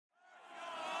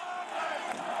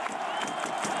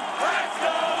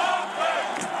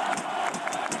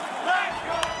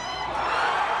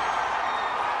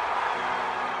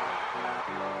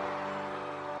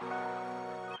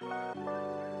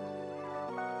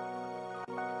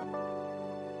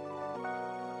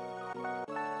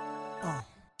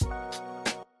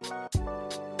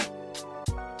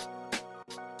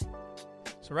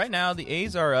So right now the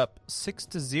A's are up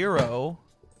 6-0.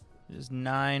 It is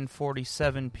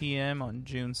 9:47 p.m. on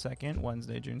June 2nd,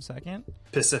 Wednesday, June 2nd.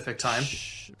 Pacific time.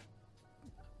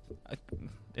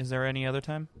 Is there any other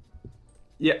time?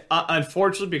 Yeah,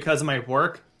 unfortunately, because of my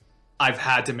work, I've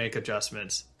had to make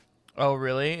adjustments. Oh,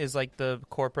 really? Is like the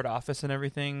corporate office and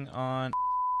everything on?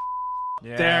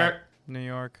 Yeah, there. New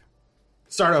York.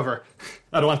 Start over.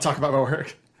 I don't want to talk about my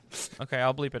work. Okay,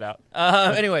 I'll bleep it out.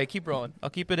 Anyway, keep rolling. I'll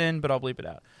keep it in, but I'll bleep it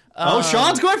out.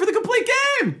 Sean's going for the complete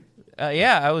game!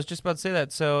 Yeah, I was just about to say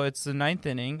that. So it's the 9th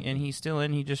inning, and he's still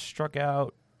in. He just struck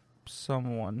out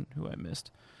someone who I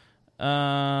missed.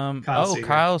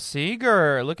 Kyle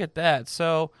Seager. Look at that.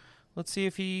 So let's see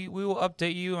if we will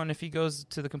update you on if he goes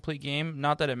to the complete game.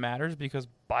 Not that it matters, because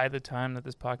by the time that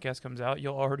this podcast comes out,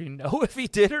 you'll already know if he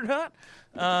did or not.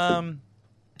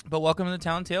 But welcome to the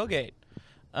Town Tailgate.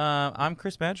 I'm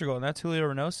Chris Madrigal, and that's Julio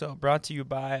Reynoso, brought to you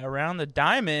by Around the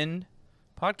Diamond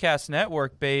Podcast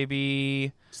Network,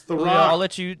 baby. It's the Julio, Rock.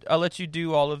 I'll let you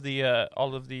do all of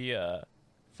the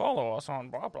follow us on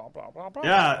blah blah blah blah blah.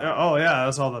 Yeah. Oh, yeah.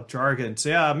 That's all the jargon. So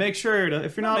yeah, make sure to,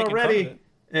 if you're not already,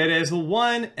 it is a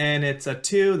 1 and it's a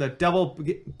 2. The double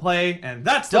play, and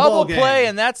that's the ball game. Double play,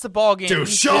 and that's the ball game. Dude,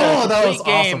 that was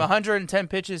game. awesome. 110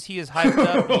 pitches. He is hyped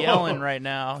up, yelling right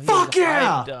now. Fuck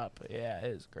yeah! Hyped up. Yeah,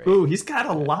 it is great. Ooh, he's got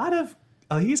a lot of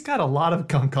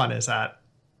gunk on his hat.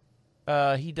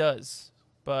 He does,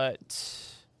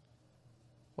 but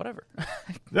whatever.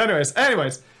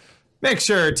 Anyways, make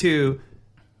sure to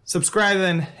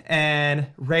subscribe and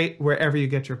rate wherever you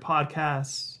get your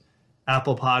podcasts.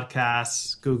 Apple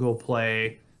Podcasts, Google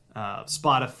Play,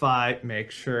 Spotify.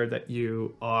 Make sure that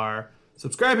you are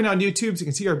subscribing on YouTube so you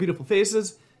can see our beautiful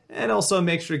faces. And also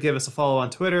make sure to give us a follow on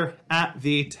Twitter at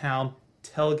The Town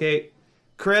Tailgate.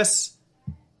 Chris,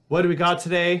 what do we got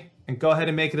today? And go ahead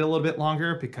and make it a little bit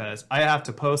longer because I have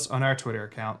to post on our Twitter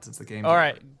account since the game. All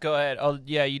right, go ahead. Oh,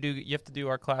 yeah, you do. You have to do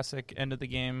our classic end of the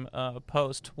game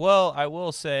post. Well, I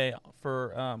will say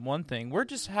for one thing, we're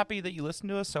just happy that you listen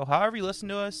to us. So however you listen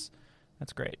to us,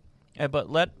 that's great.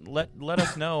 But let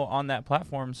us know on that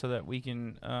platform so that we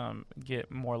can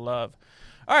get more love.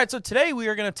 All right, so today we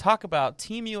are going to talk about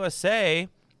Team USA,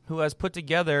 who has put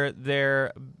together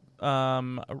their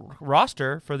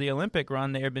roster for the Olympic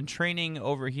run. They have been training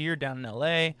over here down in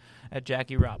L.A. at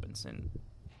Jackie Robinson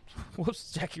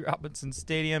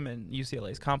Stadium and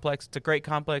UCLA's complex. It's a great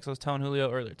complex. I was telling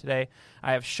Julio earlier today.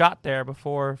 I have shot there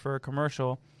before for a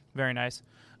commercial. Very nice.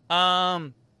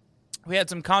 We had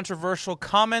some controversial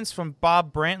comments from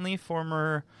Bob Brantley,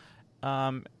 former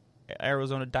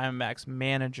Arizona Diamondbacks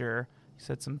manager. He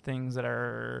said some things that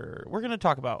we're going to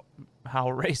talk about how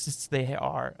racist they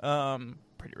are.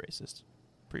 Pretty racist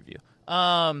preview.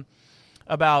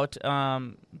 About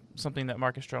something that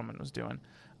Marcus Stroman was doing.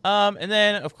 And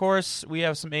then, of course, we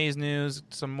have some A's news,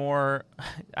 some more,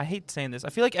 I hate saying this. I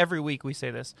feel like every week we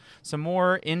say this. Some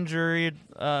more injured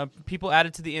people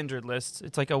added to the injured list.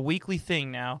 It's like a weekly thing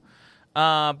now.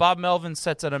 Bob Melvin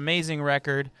sets an amazing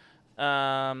record.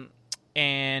 And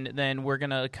then we're going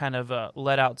to kind of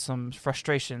let out some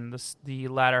frustration the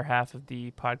latter half of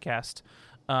the podcast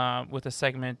with a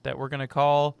segment that we're going to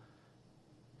call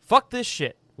Fuck This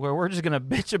Shit, where we're just going to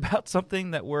bitch about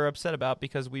something that we're upset about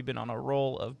because we've been on a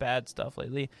roll of bad stuff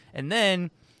lately. And then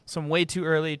some way too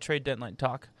early trade deadline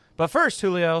talk. But first,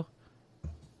 Julio,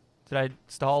 did I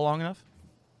stall long enough?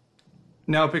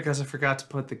 No, because I forgot to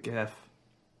put the GIF.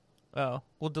 Oh,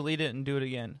 we'll delete it and do it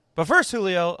again. But first,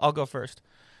 Julio, I'll go first.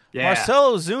 Yeah.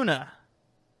 Marcell Ozuna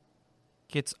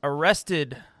gets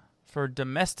arrested for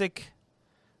domestic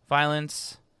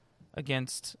violence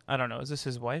against, I don't know, is this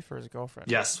his wife or his girlfriend?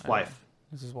 Yes, wife.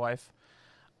 This is his wife.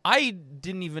 I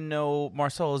didn't even know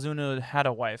Marcell Ozuna had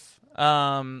a wife.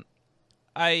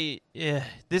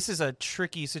 This is a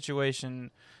tricky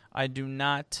situation. I do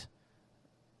not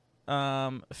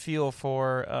feel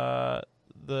for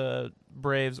the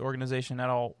Braves organization at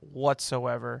all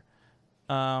whatsoever.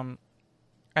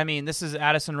 I mean, this is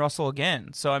Addison Russell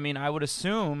again. So, I mean, I would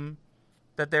assume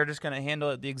that they're just going to handle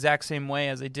it the exact same way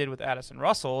as they did with Addison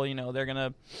Russell. You know, they're going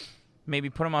to maybe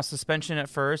put him on suspension at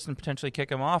first and potentially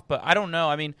kick him off. But I don't know.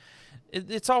 I mean,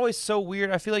 it's always so weird.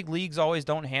 I feel like leagues always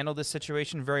don't handle this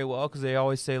situation very well because they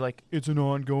always say, like, it's an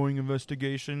ongoing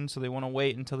investigation, so they want to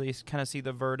wait until they kind of see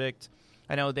the verdict.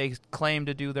 I know they claim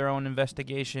to do their own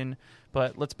investigation,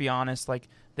 but let's be honest, like,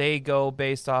 they go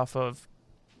based off of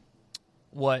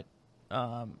what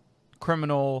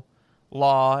criminal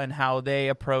law and how they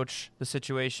approach the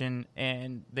situation,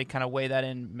 and they kind of weigh that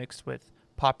in mixed with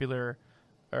popular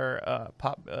or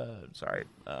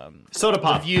soda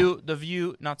pop. The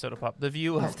view, not soda pop. The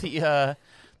view of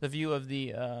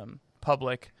the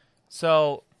public.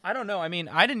 So I don't know. I mean,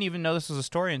 I didn't even know this was a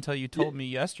story until you told me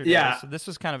yesterday. Yeah. So this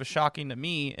was kind of shocking to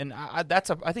me, and I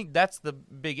think that's the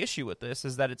big issue with this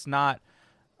is that it's not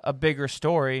a bigger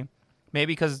story.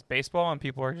 Maybe because it's baseball and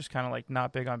people are just kind of like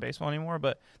not big on baseball anymore.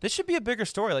 But this should be a bigger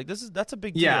story. Like that's a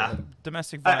big deal. Yeah.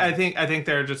 Domestic violence. I think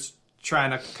they're just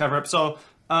trying to cover up. So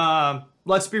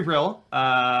let's be real.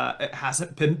 It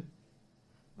hasn't been.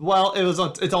 Well, it was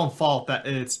its own fault that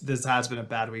this has been a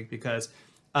bad week because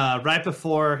right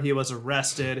before he was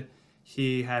arrested,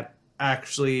 he had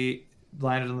actually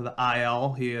landed on the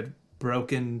IL. He had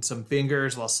broken some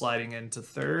fingers while sliding into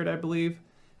third, I believe,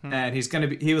 and he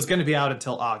was gonna be out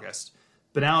until August.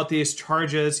 But now with these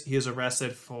charges, he is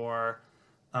arrested for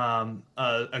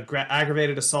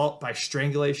aggravated assault by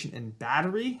strangulation and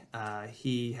battery.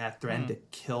 He had threatened to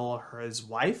kill his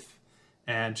wife,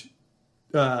 and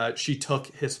she took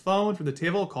his phone from the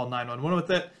table, called 911 with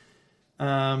it.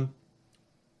 And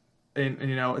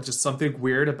you know, it's just something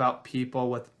weird about people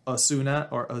with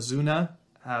Ozuna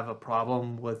have a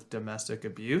problem with domestic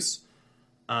abuse.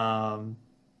 You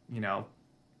know,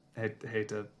 I hate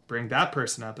to bring that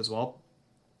person up as well,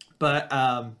 but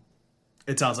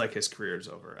it sounds like his career is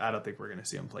over. I don't think we're going to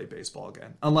see him play baseball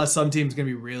again, unless some team's going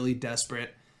to be really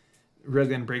desperate, really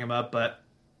going to bring him up. But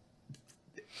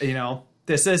you know,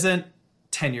 this isn't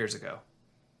 10 years ago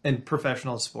in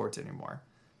professional sports anymore.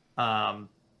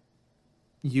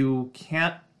 You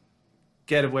can't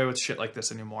get away with shit like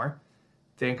this anymore.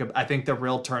 I think the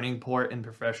real turning point in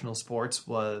professional sports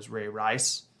was Ray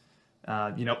Rice.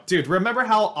 You know, dude, remember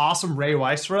how awesome Ray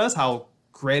Rice was? How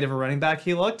great of a running back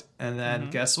he looked? And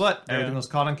then guess what? Everything was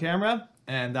caught on camera,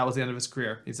 and that was the end of his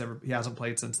career. He hasn't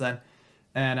played since then.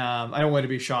 And I don't want to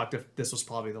be shocked if this was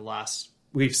probably the last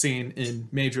we've seen in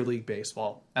Major League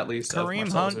Baseball, at least.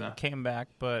 Kareem Hunt came back,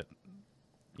 but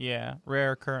yeah,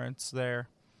 rare occurrence there.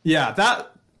 Yeah, that's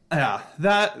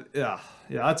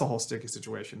a whole sticky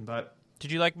situation. But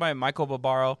did you like my Michael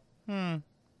Barbaro?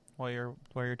 While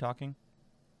you're talking,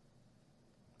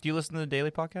 do you listen to the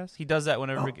Daily podcast? He does that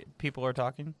whenever people are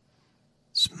talking.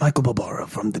 It's Michael Barbaro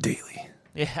from the Daily.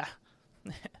 Yeah.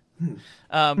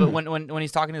 But when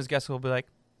he's talking to his guests, he'll be like,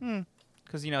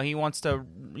 because, you know, he wants to,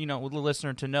 you know, the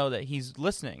listener to know that he's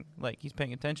listening, like he's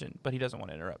paying attention, but he doesn't want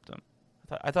to interrupt them.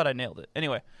 I thought I nailed it.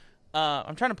 Anyway,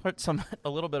 I'm trying to put a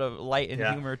little bit of light and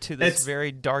humor to this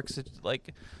very dark,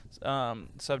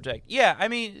 subject. Yeah, I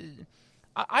mean,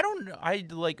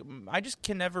 I just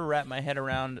can never wrap my head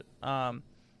around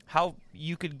how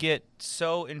you could get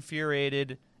so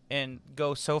infuriated and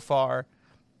go so far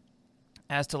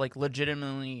as to like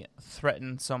legitimately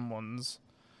threaten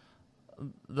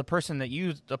the person that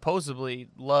you supposedly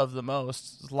love the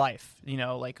most life. You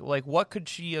know, like what could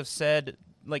she have said?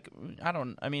 Like,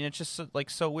 I mean, it's just like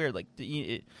so weird. Like,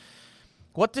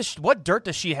 what dirt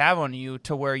does she have on you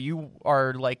to where you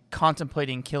are like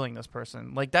contemplating killing this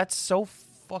person? Like, that's so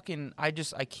fucking. I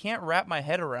can't wrap my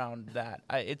head around that.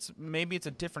 Maybe it's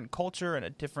a different culture and a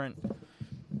different,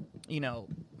 you know,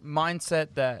 mindset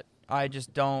that I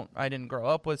didn't grow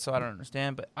up with, so I don't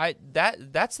understand. But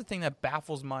that's the thing that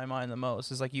baffles my mind the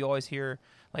most is like you always hear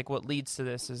like what leads to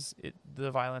this is the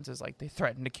violence is like they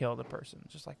threaten to kill the person.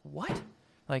 Just like what?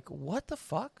 Like what the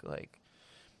fuck? Like,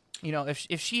 you know,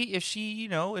 if she you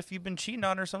know, if you've been cheating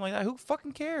on her or something like that, who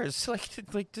fucking cares?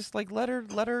 Like just like let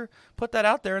her put that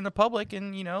out there in the public,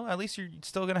 and you know, at least you're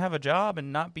still gonna have a job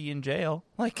and not be in jail.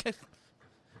 Like.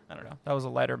 I don't know. That was a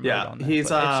lighter mood on that.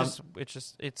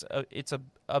 It's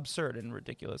absurd and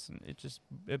ridiculous, and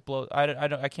it blows. I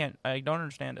don't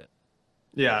understand it.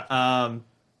 Yeah.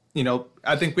 You know,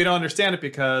 I think we don't understand it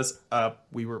because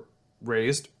we were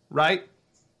raised right.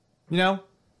 You know,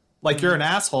 like you're an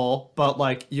asshole, but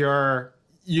like you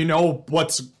know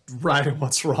what's right and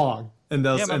what's wrong in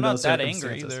those. Yeah, but I'm not those that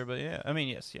angry either. But yeah, I mean,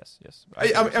 yes.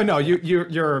 No, you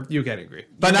get angry,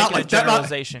 but you're not making like a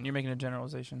generalization. You're making a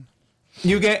generalization.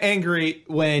 You get angry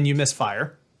when you miss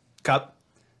fire, Cup.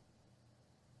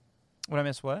 When I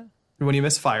miss what? When you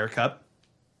miss fire, Cup.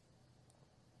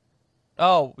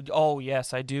 Oh,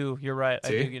 yes, I do. You're right. I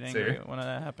do get angry when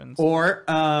that happens. Or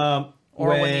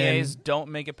when the A's don't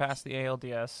make it past the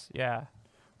ALDS. Yeah.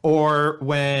 Or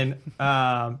when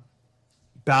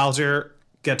Bowser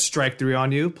gets strike 3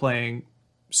 on you playing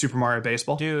Super Mario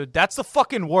Baseball. Dude, that's the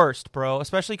fucking worst, bro.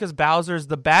 Especially because Bowser's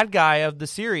the bad guy of the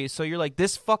series. So you're like,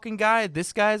 this fucking guy,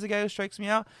 this guy is the guy who strikes me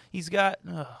out. He's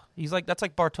like, that's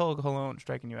like Bartolo Colon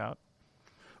striking you out.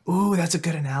 Ooh, that's a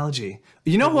good analogy.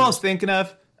 You know who I was thinking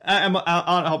of?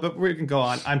 But we can go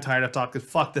on. I'm tired of talking.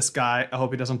 Fuck this guy. I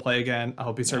hope he doesn't play again. I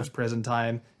hope he serves prison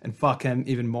time. And fuck him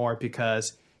even more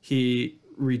because he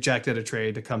rejected a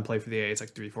trade to come play for the A's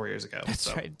like 3-4 years ago.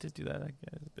 That's right. Did do that.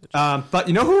 Bitch. But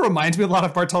you know who reminds me a lot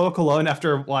of Bartolo Colon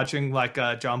after watching like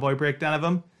a John Boy breakdown of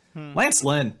him? Lance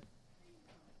Lynn.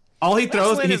 All he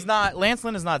throws. Lance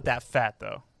Lynn is not that fat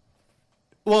though.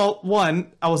 Well,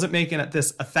 one, I wasn't making it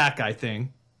this a fat guy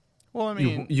thing. Well, I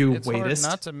mean, you it's weightest.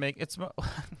 hard not to make it's.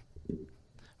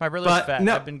 My brother's fat.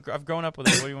 No. I've grown up with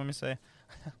it. What do you want me to say?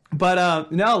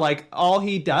 But no, like all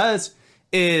he does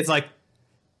is like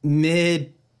low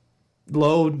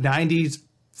 90s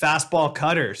fastball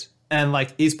cutters, and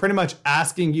like he's pretty much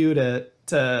asking you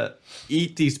to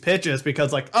eat these pitches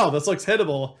because like, oh, this looks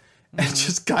hittable, and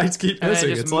just guys keep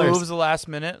missing. And it just moves the last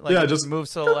minute. Like, just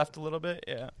moves to the left a little bit.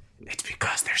 Yeah, it's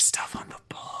because there's stuff on the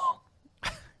ball.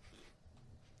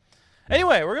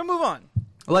 Anyway, we're gonna move on.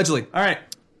 Allegedly, all right.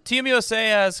 Team USA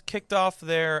has kicked off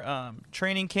their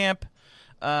training camp.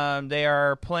 They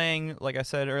are playing, like I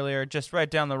said earlier, just right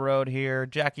down the road here,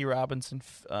 Jackie Robinson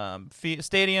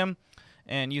Stadium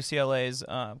and UCLA's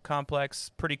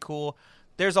complex. Pretty cool.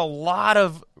 There's a lot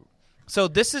of... So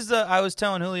this is I was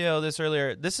telling Julio this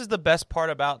earlier, this is the best part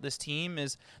about this team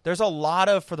is there's a lot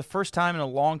of, for the first time in a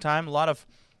long time, a lot of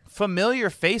familiar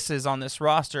faces on this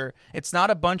roster. It's not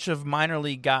a bunch of minor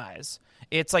league guys.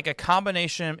 It's like a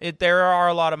combination. There are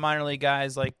a lot of minor league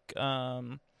guys like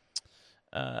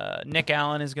Nick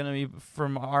Allen is going to be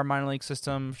from our minor league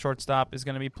system. Shortstop is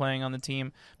going to be playing on the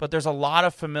team. But there's a lot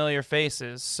of familiar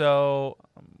faces. So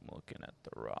I'm looking at the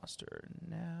roster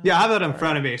now. Yeah, I have it in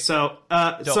front of me. So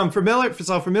some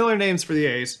familiar names for the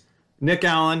A's. Nick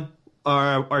Allen,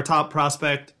 our top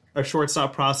prospect, our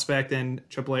shortstop prospect in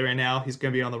AAA right now. He's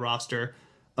going to be on the roster.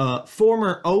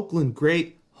 Former Oakland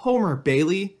great Homer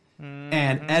Bailey.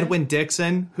 And Edwin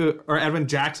Jackson, who have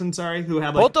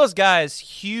like, both those guys,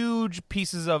 huge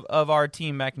pieces of our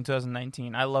team back in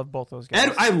 2019. I love both those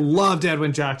guys. I loved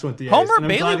Edwin Jackson with the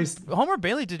A's. Homer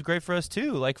Bailey did great for us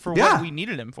too, like for what we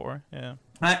needed him for. Yeah,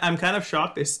 I'm kind of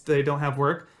shocked they don't have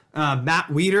work. Matt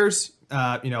Wieters,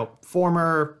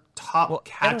 former top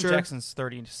catcher. Edwin Jackson's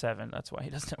 37. That's why he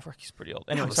doesn't have work. He's pretty old.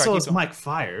 Anyway, so is Mike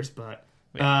Fiers, but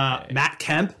Matt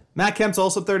Kemp. Matt Kemp's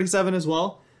also 37 as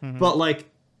well. But like.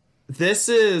 This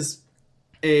is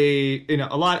a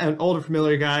lot of older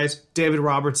familiar guys. David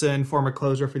Robertson, former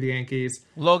closer for the Yankees.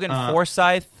 Logan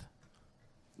Forsythe.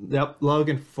 Yep,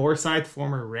 Logan Forsythe,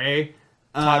 former Ray.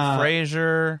 Todd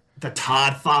Frazier. The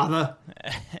Todd father.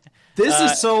 This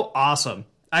is so awesome.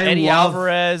 Eddie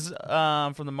Alvarez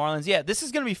from the Marlins. Yeah, this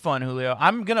is gonna be fun, Julio.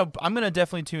 I'm gonna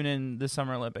definitely tune in this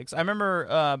Summer Olympics. I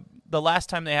remember the last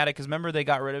time they had it because remember they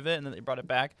got rid of it and then they brought it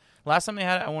back. Last time they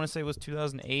had it, I want to say was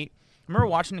 2008. I remember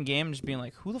watching the game and just being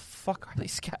like, "Who the fuck are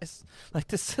these guys? Like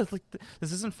this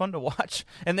isn't fun to watch."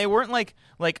 And they weren't like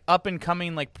up and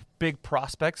coming like big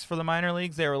prospects for the minor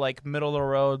leagues. They were like middle of the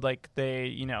road. Like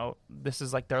they, this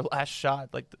is like their last shot.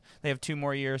 Like they have 2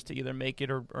 more years to either make it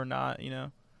or not.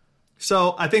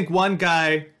 So I think one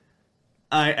guy,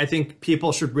 I think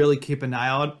people should really keep an eye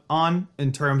out on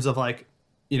in terms of like,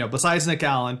 besides Nick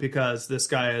Allen, because this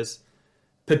guy is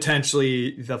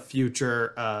potentially the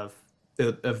future of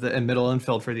the middle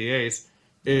infield for the A's,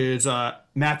 is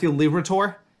Matthew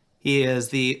Liberatore. He is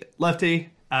the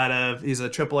lefty he's a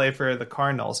AAA for the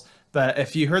Cardinals. But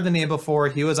if you heard the name before,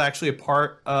 he was actually a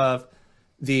part of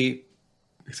the,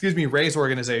 Rays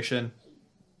organization.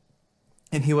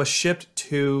 And he was shipped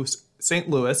to St.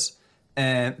 Louis,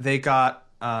 and they got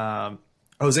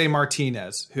Jose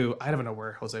Martinez, who I don't know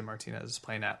where Jose Martinez is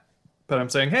playing at. But I'm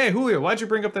saying, hey, Julio, why'd you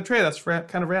bring up that trade? That's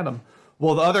kind of random.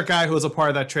 Well, the other guy who was a part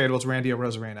of that trade was Randy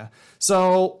Arozarena.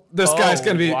 So this guy's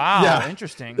going to be... Wow, yeah.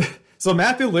 Interesting. So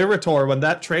Matthew Liberatore, when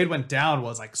that trade went down,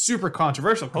 was like super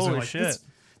controversial. Holy shit.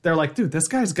 They're like, dude, this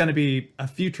guy's going to be a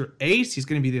future ace. He's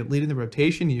going to be leading the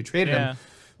rotation. You traded him.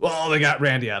 Well, they got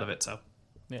Randy out of it, so...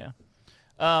 Yeah.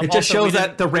 It just shows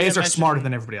that the Rays are smarter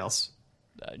than everybody else.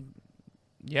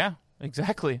 Yeah,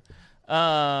 exactly.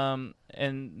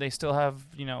 And they still have,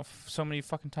 so many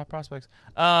fucking top prospects.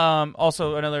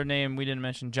 Also, another name we didn't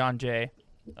mention, John Jay.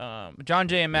 John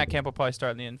Jay and Matt Kemp will probably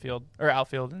start in the infield or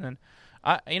outfield, and then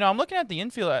I'm looking at the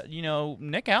infield.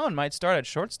 Nick Allen might start at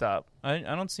shortstop. I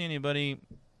don't see anybody.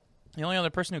 The only other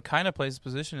person who kind of plays the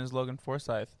position is Logan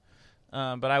Forsythe.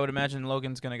 But I would imagine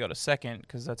Logan's going to go to second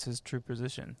because that's his true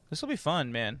position. This will be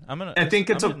fun, man. I'm gonna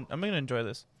enjoy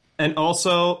this. And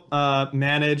also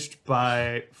managed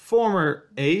by former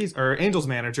A's or Angels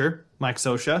manager Mike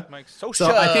Scioscia.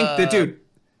 So I think the dude.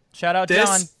 Shout out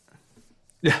John.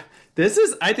 Yeah,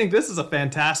 I think this is a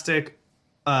fantastic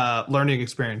learning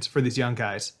experience for these young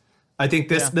guys. I think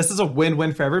this is a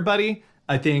win-win for everybody.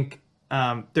 I think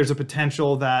there's a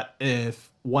potential that if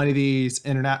one of these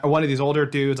older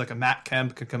dudes like a Matt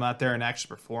Kemp could come out there and actually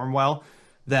perform well,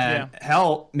 then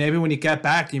hell, maybe when you get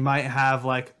back, you might have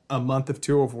like a month of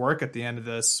two of work at the end of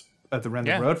the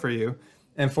road for you.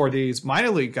 And for these minor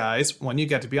league guys, when you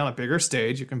get to be on a bigger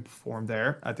stage, you can perform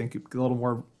there. I think a little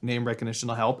more name recognition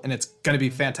will help. And it's going to be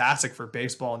fantastic for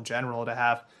baseball in general to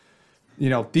have,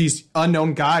 these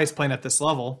unknown guys playing at this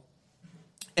level.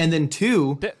 And then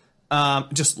two,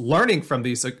 just learning from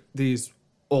these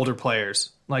older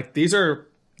players. Like these are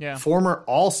former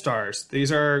all-stars.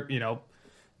 These are,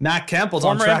 Matt Kemp was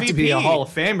on track MVP. To be a Hall of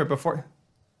Famer before.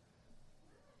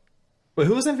 But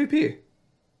who was MVP?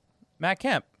 Matt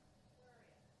Kemp.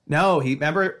 No,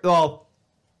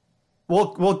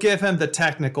 we'll give him the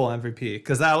technical MVP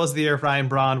because that was the year Ryan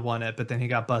Braun won it, but then he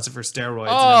got busted for steroids.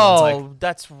 Oh,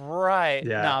 that's right.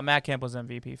 Yeah. No, Matt Kemp was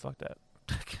MVP. Fuck that.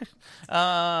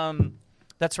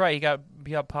 That's right. He got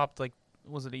popped like,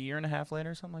 was it a year and a half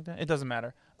later or something like that? It doesn't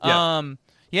matter.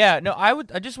 Yeah. No,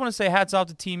 I just want to say hats off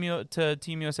to Team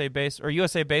USA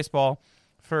USA Baseball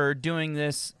for doing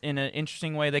this in an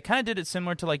interesting way. They kind of did it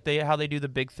similar to like how they do the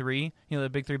Big Three, the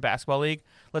Big Three basketball league.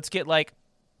 Let's get like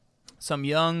some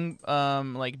young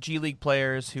like G League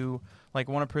players who like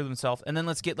want to prove themselves, and then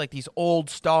let's get like these old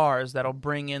stars that'll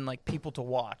bring in like people to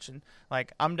watch. And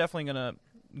like I'm definitely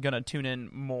gonna tune in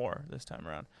more this time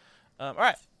around. All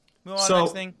right, move on to the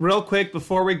next thing. Real quick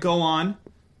before we go on,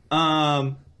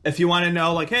 if you want to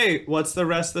know like, hey, what's the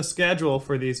rest of the schedule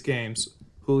for these games,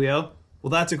 Julio? Well,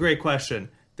 that's a great question.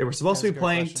 They were supposed to be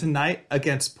playing tonight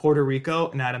against Puerto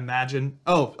Rico, and I'd imagine...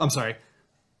 Oh, I'm sorry.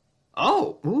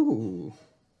 Oh, ooh.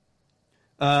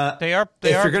 They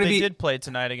did play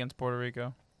tonight against Puerto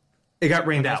Rico. It got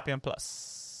rained out. ESPN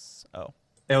Plus. Oh.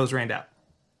 It was rained out.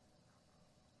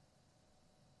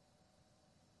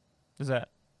 Is that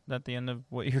the end of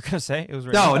what you're going to say? It was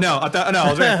rained out? No. I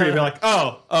was waiting for you to be like,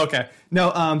 oh, okay.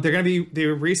 No, they're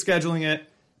rescheduling it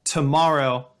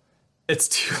tomorrow. It's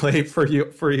too late for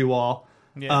you all.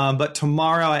 Yeah. But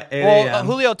tomorrow at 8 a.m.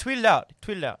 Julio, tweet it out.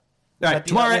 All right,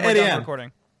 tomorrow at 8 a.m.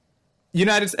 Recording.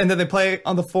 United, and then they play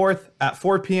on the 4th at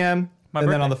 4 p.m.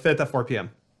 Then on the 5th at 4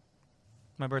 p.m.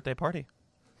 My birthday party.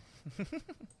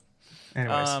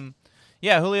 Anyways.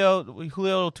 Julio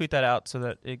will tweet that out so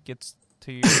that it gets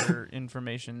to your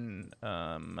information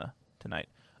tonight.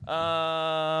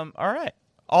 All right.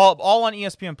 All on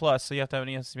ESPN Plus, so you have to have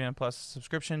an ESPN Plus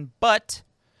subscription, but...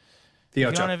 If you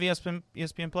don't have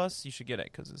ESPN Plus, you should get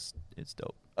it because it's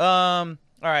dope. All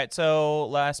right, so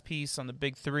last piece on the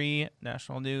Big Three,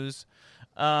 national news.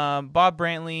 Bob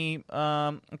Brantley.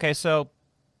 Okay, so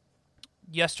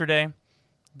yesterday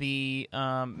the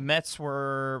Mets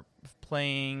were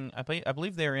playing, I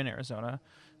believe they were in Arizona,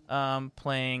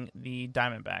 playing the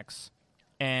Diamondbacks.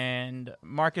 And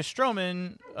Marcus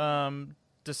Stroman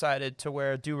decided to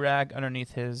wear a do-rag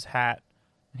underneath his hat,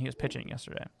 and he was pitching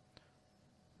yesterday.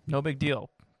 No big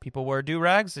deal. People wear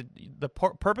do-rags. The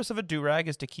purpose of a do-rag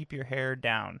is to keep your hair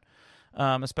down,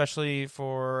 especially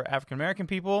for African-American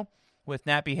people with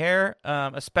nappy hair,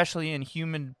 especially in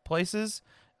humid places.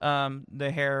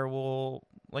 The hair will,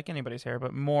 like anybody's hair,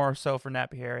 but more so for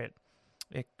nappy hair,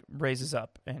 it raises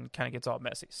up and kind of gets all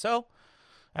messy. So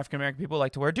African-American people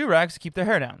like to wear do-rags to keep their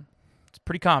hair down. It's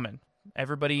pretty common.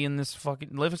 Everybody in this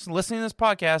listening to this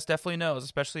podcast definitely knows,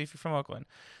 especially if you're from Oakland.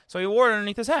 So he wore it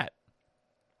underneath his hat.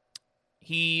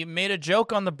 He made a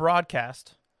joke on the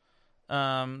broadcast.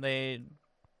 They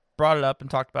brought it up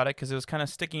and talked about it because it was kind of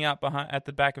sticking out at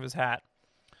the back of his hat.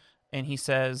 And he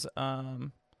says, that's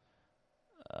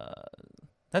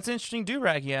an interesting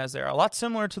do-rag he has there. A lot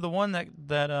similar to the one that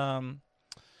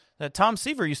Tom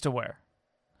Seaver used to wear.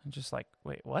 I'm just like,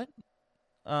 wait, what?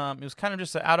 It was kind of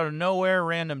just an out of nowhere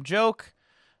random joke.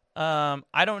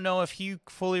 I don't know if he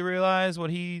fully realized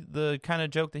the kind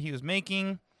of joke that he was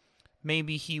making.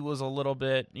 Maybe he was a little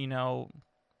bit, broadcasters,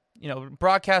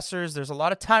 there's a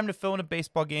lot of time to fill in a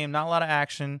baseball game, not a lot of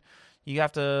action. You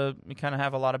kind of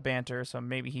have a lot of banter, so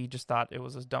maybe he just thought it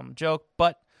was a dumb joke,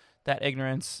 but that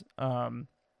ignorance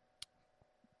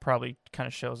probably kind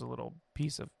of shows a little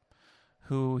piece of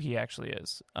who he actually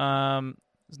is.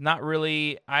 It's not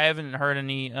really, I haven't heard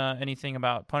anything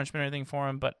about punishment or anything for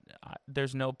him, but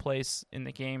there's no place in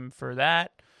the game for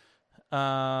that.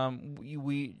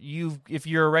 If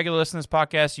you're a regular listener to this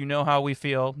podcast, you know how we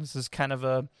feel. This is kind of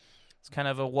a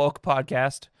woke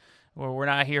podcast where we're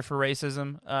not here for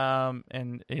racism.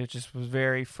 And it just was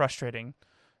very frustrating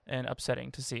and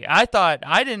upsetting to see. I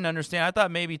didn't understand. I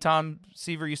thought maybe Tom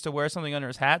Seaver used to wear something under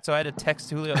his hat, so I had to text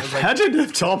Julio. I was like, imagine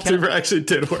if Tom Seaver actually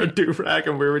did wear a do-rag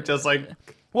and we were just like,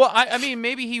 Well, I mean,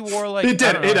 maybe he wore like He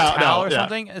did. I don't know, a towel or yeah.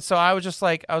 something. So I was just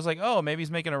like, oh, maybe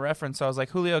he's making a reference. So I was like,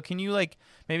 Julio, can you like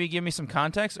maybe give me some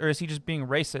context, or is he just being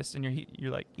racist? And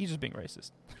you're like, he's just being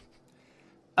racist.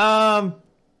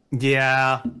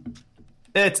 Yeah,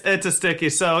 it's a sticky.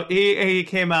 So he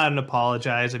came out and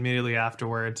apologized immediately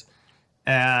afterwards,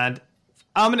 and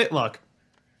I'm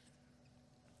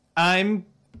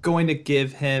going to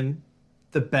give him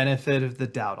the benefit of the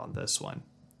doubt on this one.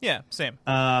 Yeah, same.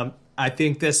 I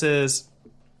think this is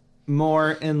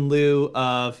more in lieu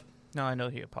of No, I know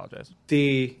he apologized.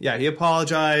 he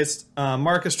apologized.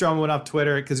 Marcus Stroman went off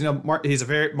Twitter because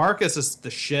Marcus is the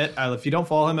shit. If you don't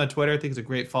follow him on Twitter, I think he's a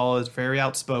great follow. He's very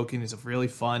outspoken. He's a really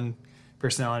fun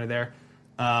personality there.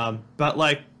 But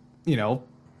like,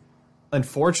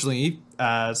 unfortunately,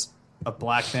 as a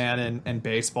black man in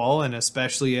baseball, and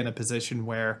especially in a position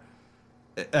where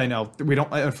I know we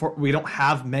don't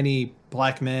have many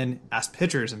black men as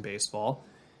pitchers in baseball.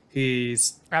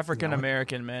 He's African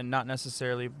American men, not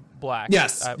necessarily black.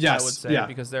 Yes, I would say,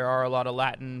 because there are a lot of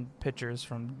Latin pitchers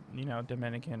from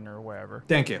Dominican or wherever.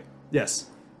 Thank you. Yes.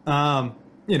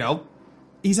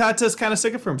 He's had to kind of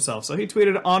stick it for himself. So he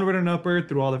tweeted, "Onward and upward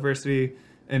through all diversity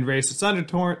and racist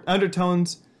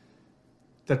undertones.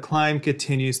 The climb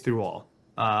continues through all."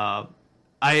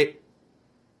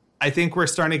 I think we're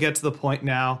starting to get to the point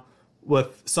now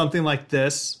with something like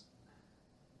this.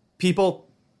 People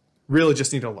really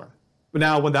just need to learn. But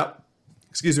now when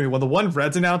the one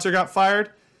Reds announcer got fired,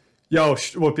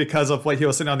 because of what he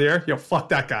was saying on the air, fuck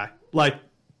that guy. Like,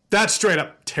 that's straight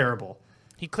up terrible.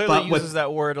 He clearly uses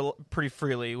that word pretty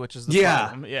freely, which is the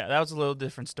problem. Yeah, that was a little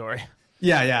different story.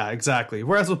 Yeah, exactly.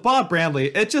 Whereas with Bob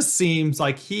Bramley, it just seems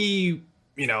like he,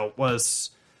 was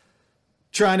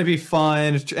trying to be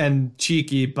fun and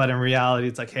cheeky, but in reality,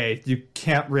 it's like, hey, you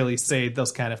can't really say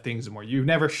those kind of things anymore. You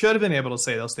never should have been able to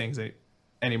say those things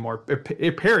anymore,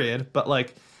 period. But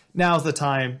like, now's the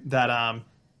time that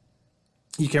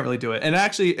you can't really do it. And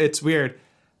actually, it's weird.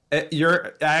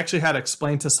 I actually had to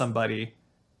explain to somebody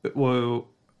who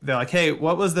they're like, hey,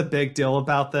 what was the big deal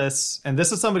about this? And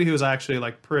this is somebody who was actually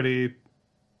like pretty,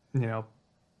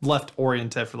 left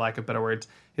oriented, for lack of better words.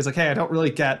 He's like, hey, I don't really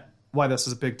get why this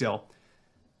is a big deal.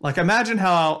 Like, imagine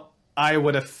how I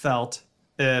would have felt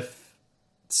if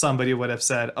somebody would have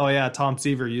said, oh yeah, Tom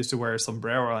Seaver used to wear a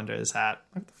sombrero under his hat.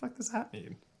 What the fuck does that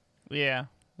mean? Yeah,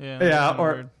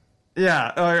 or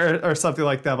something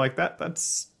like that. Like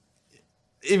that's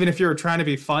even if you were trying to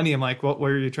be funny, I'm like, what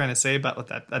were you trying to say about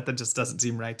that? That just doesn't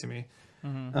seem right to me.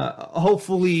 Mm-hmm.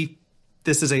 Hopefully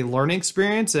this is a learning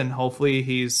experience, and hopefully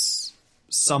he's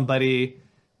somebody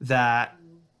that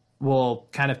will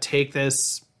kind of take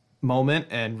this moment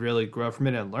and really grow from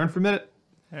it and learn from it.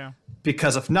 Yeah.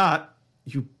 Because if not,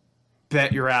 you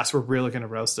bet your ass we're really going to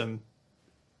roast him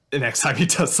the next time he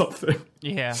does something.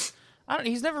 Yeah.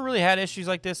 He's never really had issues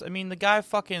like this. I mean, the guy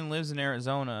fucking lives in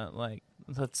Arizona. Like,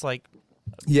 that's like,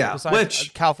 yeah,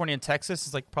 which California and Texas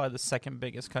is like probably the second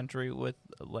biggest country with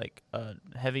like a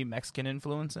heavy Mexican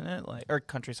influence in it,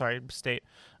 state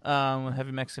with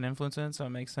heavy Mexican influence in it. So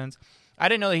it makes sense. I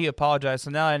didn't know that he apologized,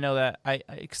 so now I know that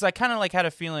because I kind of like had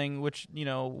a feeling, which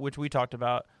we talked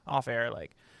about off air,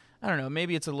 like, I don't know,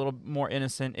 maybe it's a little more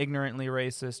innocent, ignorantly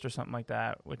racist or something like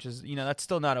that, which is, that's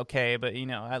still not okay, but,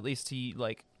 at least he,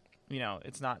 like,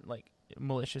 it's not, like,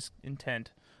 malicious intent,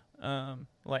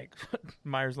 like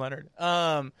Myers Leonard.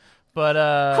 But,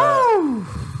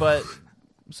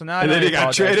 so now I know and then he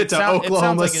got traded to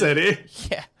Oklahoma City.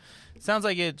 Yeah. It sounds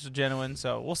like it's genuine,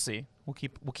 so we'll see. We'll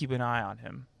keep an eye on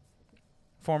him.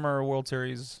 Former World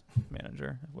Series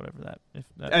manager, whatever that.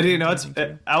 I didn't know.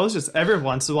 I was just every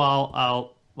once in a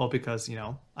while because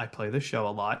I play the show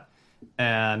a lot,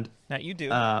 and that you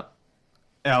do. I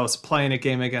was playing a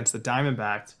game against the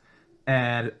Diamondbacks,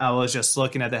 and I was just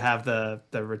looking at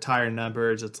the retired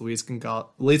numbers. It's Luis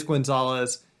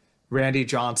Gonzalez, Randy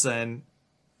Johnson,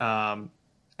 and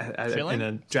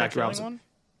then Jackie Robinson. One?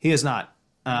 He is not.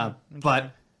 Okay.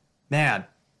 But man,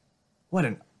 what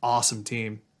an awesome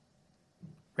team.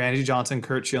 Randy Johnson,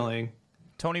 Kurt Schilling,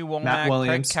 Tony Womack, Matt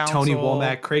Williams,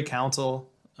 Craig Counsell,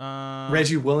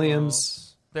 Reggie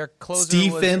Williams, their closer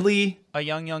Steve was Findley, a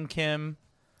young Kim.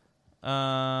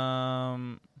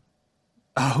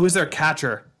 Who's their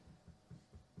catcher?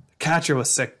 The catcher was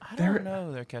sick. I don't know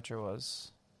who their catcher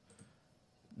was.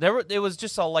 It was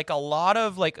just a lot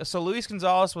of so Luis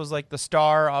Gonzalez was like the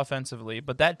star offensively,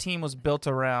 but that team was built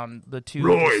around the two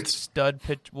stud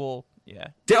pitch. Well, yeah.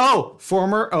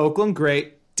 Former Oakland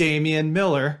great Damian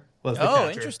Miller was the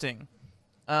catcher. Interesting.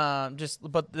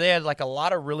 But they had like a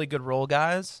lot of really good role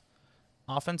guys,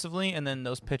 offensively, and then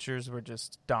those pitchers were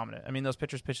just dominant. I mean, those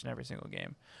pitchers pitched in every single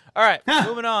game. All right,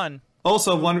 moving on.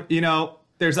 Also,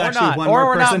 there's Or actually not. one Or more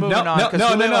we're person. not moving on because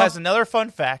Julio has another fun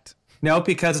fact. No,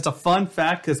 because it's a fun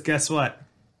fact. Because guess what?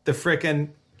 The frickin'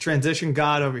 transition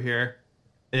god over here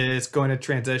is going to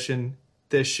transition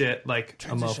this shit like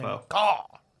a mofo. God.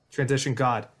 Transition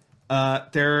god.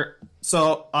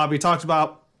 So we talked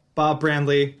about Bob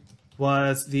Brandley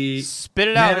was the Spit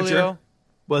it out, manager. Julio.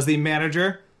 Was the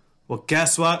manager. Well,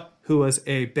 guess what? Who was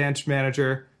a bench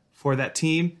manager for that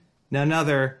team? None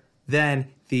other than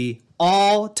the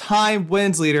all-time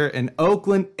wins leader in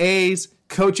Oakland A's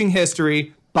coaching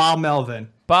history, Bob Melvin.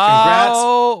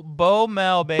 Bo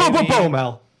Mel, baby. Bo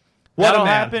Mel. What That'll a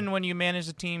man. happen when you manage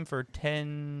a team for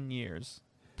 10 years.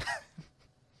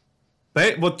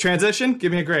 Wait, well, transition?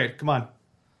 Give me a grade. Come on.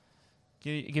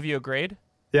 Give you a grade?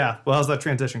 Yeah. Well, how's that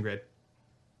transition grade?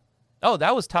 Oh,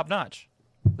 that was top notch.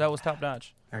 There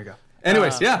you go.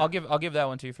 Anyways, yeah. I'll give that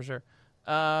one to you for sure.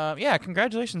 Yeah,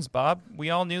 congratulations, Bob. We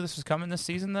all knew this was coming this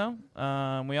season, though.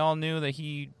 We all knew that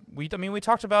we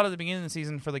talked about it at the beginning of the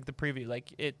season for like the preview.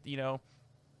 Like it,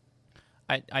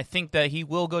 I think that he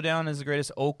will go down as the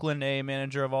greatest Oakland A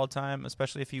manager of all time,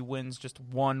 especially if he wins just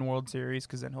one World Series,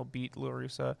 because then he'll beat La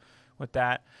Russa with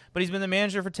that. But he's been the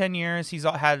manager for 10 years. He's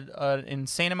had an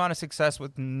insane amount of success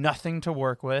with nothing to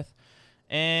work with,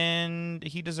 and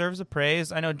he deserves the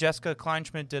praise. I know Jessica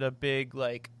Kleinschmidt did a big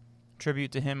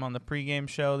tribute to him on the pregame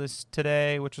show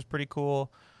today, which was pretty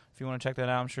cool. If you want to check that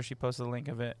out, I'm sure she posted a link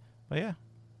of it. But yeah,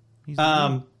 he's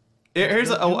I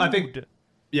think,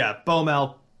 yeah, Bo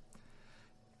Mel.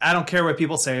 I don't care what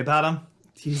people say about him.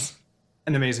 He's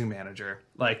an amazing manager.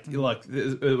 Look,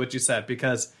 what you said,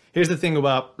 because here's the thing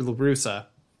about La Russa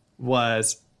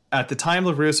was at the time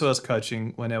La Russa was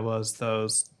coaching, when it was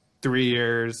those 3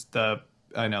 years,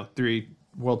 3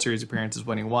 World Series appearances,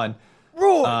 winning one.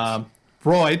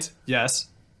 Roids, yes.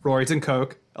 Roids and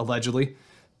Coke, allegedly.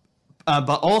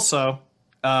 But also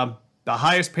the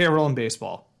highest payroll in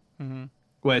baseball,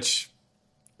 which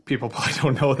people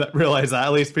probably don't realize that.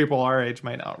 At least people our age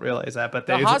might not realize that. But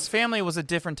the Haas family was a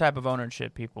different type of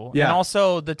ownership, people. Yeah. And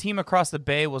also, the team across the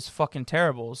bay was fucking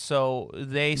terrible. So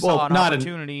they saw an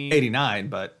opportunity. Not in 89,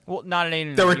 but... Well, not in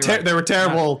 89. They were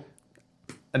terrible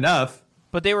enough.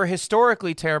 But they were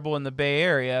historically terrible in the Bay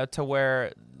Area to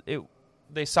where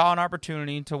they saw an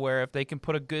opportunity to where if they can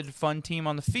put a good, fun team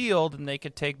on the field, and they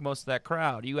could take most of that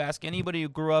crowd. You ask anybody who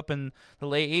grew up in the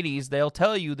late 80s, they'll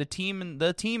tell you the team in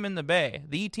the Bay,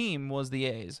 the team was the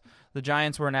A's. The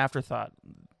Giants were an afterthought,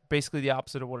 basically the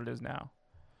opposite of what it is now.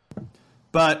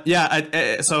 But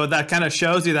yeah, so that kind of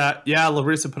shows you that La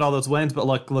Russa put all those wins, but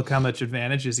look how much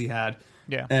advantages he had.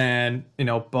 Yeah, and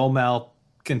Bo Mel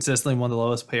consistently one of the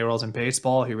lowest payrolls in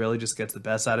baseball. He really just gets the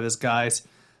best out of his guys.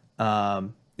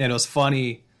 And it was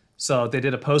funny. So they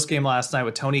did a post game last night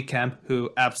with Tony Kemp, who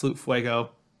absolute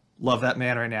fuego. Love that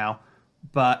man right now.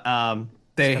 But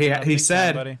he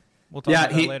said, buddy. We'll talk about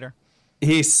that later.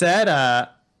 He said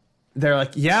they're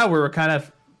like, we were kind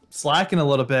of slacking a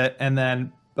little bit, and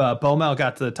then Bo Mel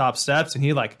got to the top steps, and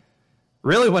he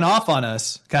really went off on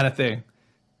us, kind of thing.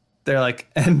 They're like,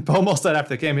 and Bo Mel said after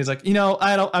the game, he's like,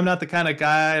 I'm not the kind of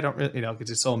guy. I don't really, because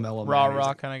he's so mellow,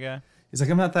 raw kind of guy. He's like,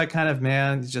 I'm not that kind of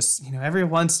man. It's just, every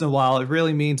once in a while, it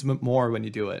really means more when you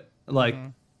do it,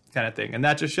 kind of thing. And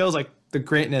that just shows the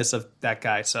greatness of that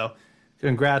guy. So,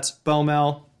 congrats, Bo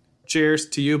Mel. Cheers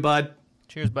to you, bud.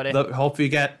 Cheers, buddy. Hope you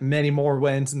get many more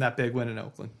wins than that big win in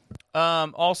Oakland.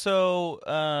 Also,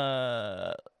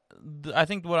 I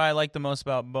think what I like the most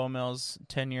about Bo Mel's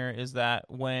tenure is that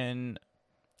when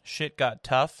shit got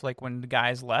tough, like when the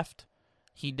guys left,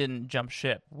 he didn't jump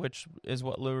ship, which is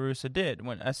what La Russa did.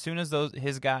 As soon as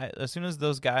those guys,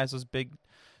 those big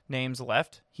names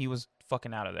left, he was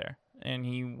fucking out of there, and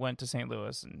he went to St.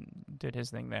 Louis and did his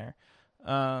thing there.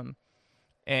 And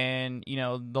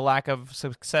the lack of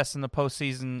success in the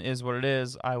postseason is what it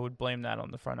is. I would blame that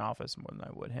on the front office more than I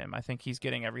would him. I think he's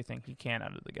getting everything he can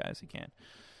out of the guys he can.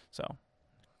 So,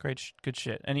 good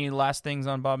shit. Any last things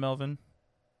on Bob Melvin?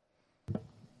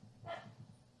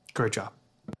 Great job.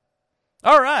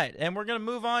 All right, and we're going to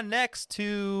move on next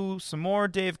to some more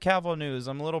Dave Kaval news.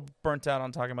 I'm a little burnt out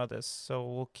on talking about this, so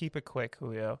we'll keep it quick,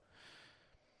 Julio.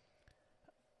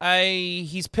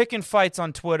 He's picking fights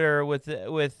on Twitter with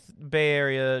Bay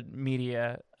Area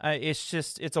media.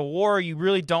 It's a war you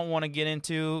really don't want to get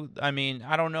into. I mean,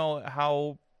 I don't know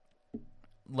how,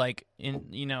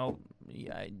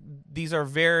 these are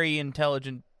very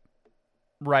intelligent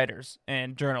writers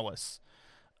and journalists.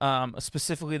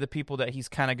 Specifically the people that he's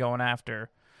kind of going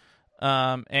after.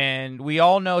 And we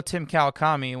all know Tim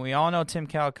Kawakami.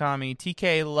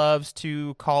 TK loves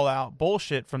to call out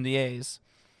bullshit from the A's.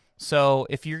 So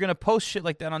if you're going to post shit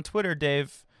like that on Twitter,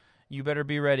 Dave, you better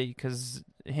be ready, because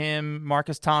him,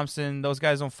 Marcus Thompson, those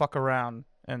guys don't fuck around.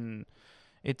 And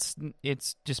it's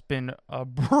just been a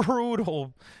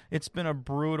brutal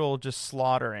just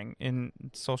slaughtering in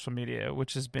social media,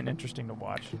 which has been interesting to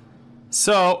watch.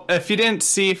 So if you didn't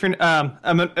see, if you're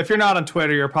not on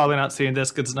Twitter, you're probably not seeing this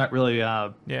because it's not really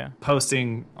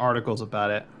posting articles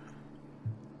about it.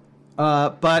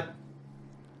 But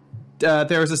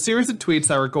there was a series of tweets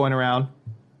that were going around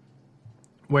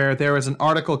where there was an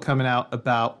article coming out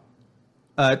about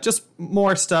just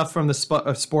more stuff from the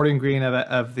Sporting Green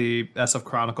of the SF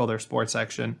Chronicle, their sports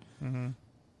section.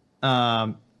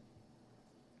 Mm-hmm.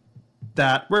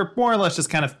 That we're more or less just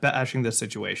kind of bashing this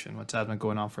situation, which has been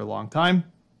going on for a long time.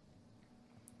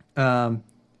 But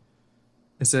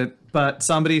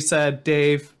somebody said,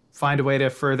 Dave, find a way to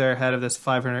further ahead of this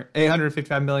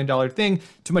 $855 million thing.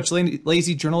 Too much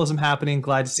lazy journalism happening.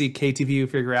 Glad to see KTVU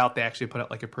figure out. They actually put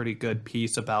out like a pretty good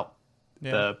piece about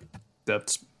the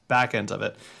back end of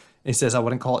it. He says, I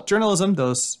wouldn't call it journalism.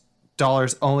 Those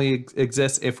dollars only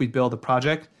exist if we build a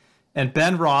project. And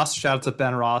Ben Ross, shout out to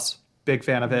Ben Ross, big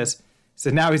fan of his. So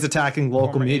now he's attacking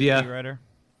local media. Writer.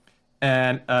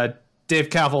 And Dave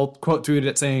Cavill quote tweeted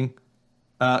it saying,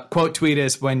 quote tweet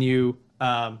is when you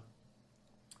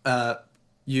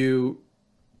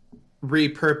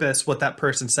repurpose what that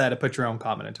person said and put your own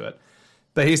comment into it.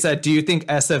 But he said, do you think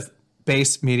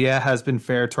SF-based media has been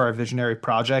fair to our visionary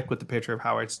project with the picture of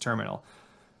Howard's terminal?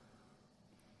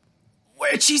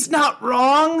 Which he's not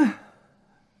wrong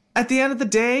at the end of the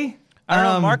day. I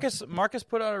don't know. Marcus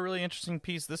put out a really interesting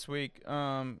piece this week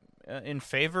in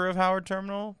favor of Howard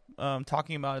Terminal,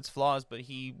 talking about its flaws, but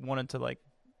he wanted to like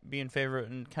be in favor of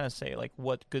it and kind of say like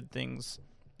what good things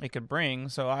it could bring.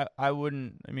 So I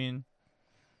wouldn't. I mean,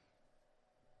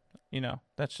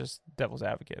 that's just devil's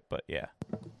advocate. But yeah,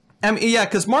 I mean, yeah,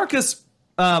 because Marcus,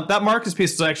 that Marcus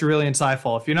piece is actually really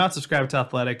insightful. If you're not subscribed to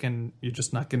Athletic and you're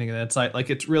just not getting an insight, like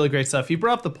it's really great stuff. He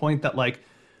brought up the point that like,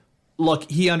 look,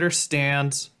 he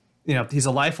understands. He's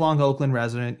a lifelong Oakland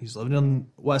resident. He's lived in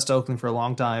West Oakland for a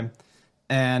long time.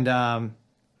 And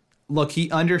look, he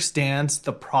understands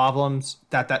the problems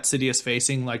that city is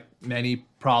facing, like many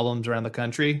problems around the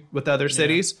country with other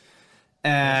cities.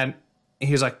 And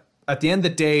he's like, at the end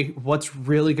of the day, what's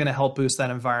really going to help boost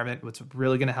that environment, what's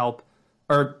really going to help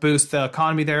or boost the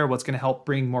economy there, what's going to help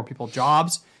bring more people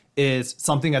jobs is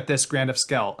something at this grand of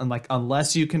scale. And like,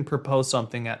 unless you can propose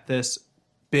something at this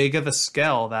big of a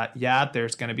scale that,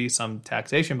 there's going to be some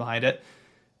taxation behind it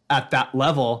at that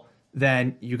level,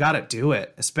 then you got to do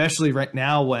it, especially right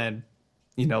now when,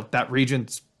 that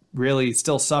region's really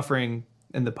still suffering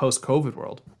in the post-COVID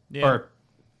world. Yeah.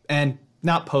 And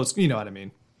not post, you know what I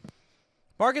mean.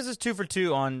 Marcus is 2 for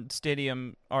 2 on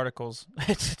stadium articles.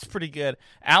 It's pretty good.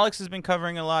 Alex has been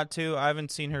covering a lot too. I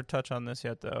haven't seen her touch on this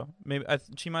yet though. Maybe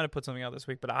she might have put something out this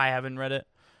week, but I haven't read it.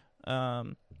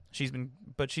 She's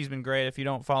been great. If you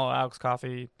don't follow Alex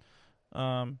Coffey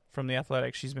from The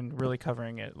Athletic, she's been really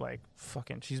covering it like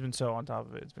fucking. She's been so on top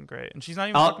of it. It's been great. And she's not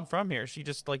even fucking from here. She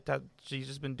just like that. She's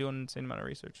just been doing an insane amount of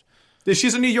research.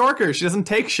 She's a New Yorker. She doesn't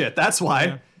take shit. That's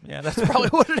why. Yeah, that's probably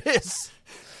what it is.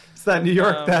 It's that New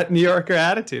Yorker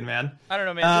attitude, man. I don't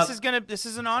know, man. This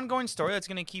is an ongoing story that's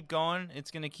gonna keep going.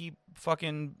 It's gonna keep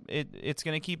it's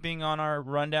gonna keep being on our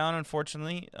rundown,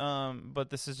 unfortunately. But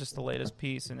this is just the latest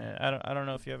piece in it. I don't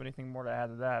know if you have anything more to add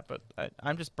to that, but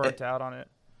I'm just burnt out on it.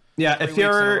 Yeah, if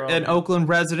you're an Oakland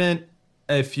resident,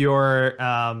 if you're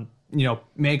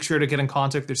make sure to get in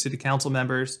contact with your city council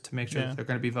members to make sure that they're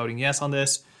going to be voting yes on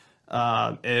this.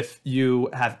 If you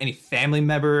have any family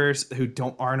members who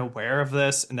aren't aware of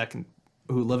this and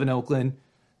who live in Oakland,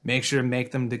 make sure to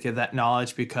make them to give that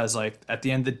knowledge, because like at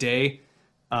the end of the day,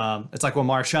 it's like what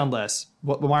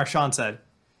Marshawn said,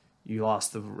 you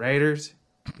lost the Raiders,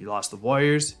 you lost the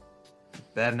Warriors, you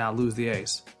better not lose the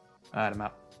A's. All right, I'm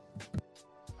out.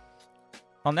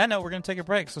 On that note, we're going to take a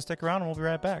break, so stick around and we'll be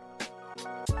right back.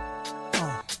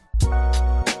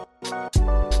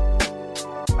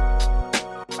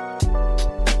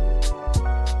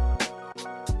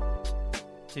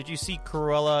 Did you see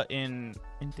Cruella in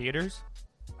theaters?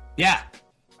 Yeah.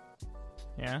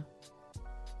 Yeah?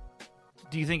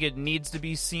 Do you think it needs to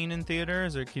be seen in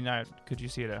theaters, or could you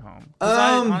see it at home?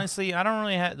 Honestly, I don't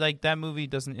really have, that movie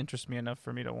doesn't interest me enough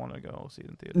for me to want to go see it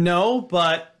in theaters. No,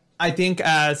 but I think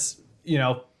as,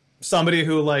 somebody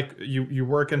who you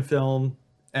work in film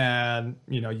and,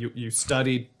 you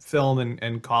studied film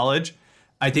in college,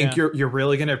 I think you're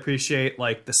really going to appreciate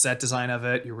the set design of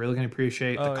it. You're really going to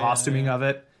appreciate the costuming of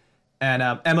it. And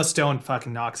Emma Stone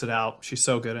fucking knocks it out. She's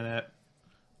so good in it.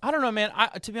 I don't know, man.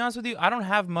 To be honest with you, I don't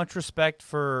have much respect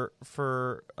for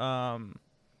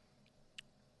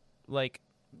like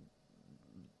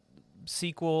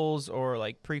sequels or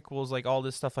like prequels, like all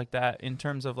this stuff like that in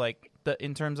terms of like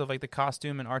the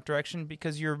costume and art direction,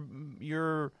 because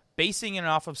you're basing it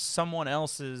off of someone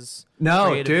else's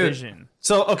creative vision.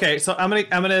 So I'm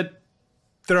gonna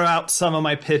throw out some of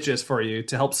my pitches for you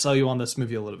to help sell you on this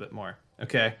movie a little bit more.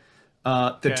 Okay.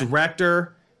 The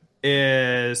director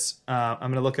is I'm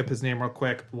gonna look up his name real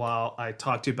quick while I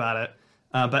talk to you about it.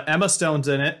 But Emma Stone's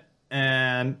in it,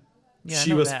 and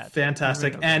she was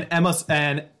fantastic. And Emma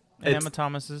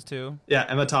Thomas is too. Yeah,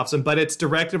 Emma Thompson. But it's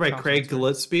directed by Craig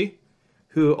Gillespie,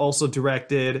 who also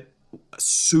directed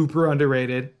super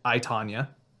underrated I, Tonya.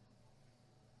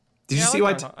 Did you see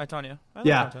what I, Tonya?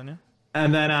 Yeah. I, Tonya.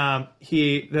 And then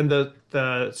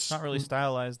the it's not really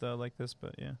stylized though like this,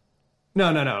 but yeah.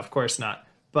 No, of course not.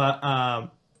 But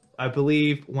I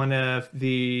believe one of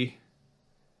the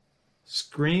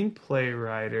screenplay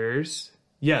writers,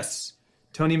 yes,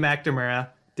 Tony McNamara,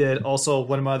 did also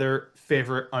one of my other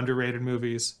favorite underrated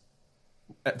movies,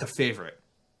 The Favorite.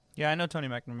 Yeah, I know Tony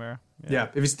McNamara. Yeah.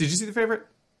 Did you see The Favorite?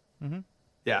 Mm-hmm.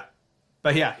 Yeah.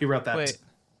 But yeah, he wrote that. Wait.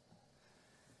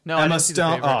 No, Emma I didn't see The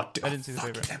Favorite. I didn't see The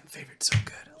Favorite. Damn, Favorite's so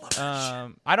good. I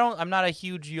love that shit. I'm not a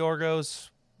huge Yorgos,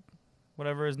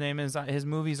 whatever his name is. His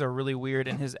movies are really weird,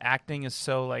 and his acting is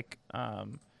so like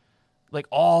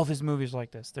all of his movies are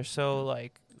like this. They're so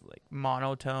like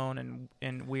monotone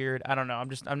and weird. I don't know.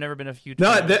 I've never been a huge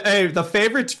fan. The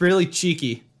Favorite's really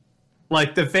cheeky.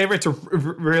 Like The Favorite's a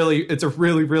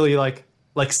really like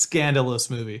scandalous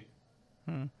movie.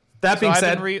 That being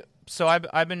said, I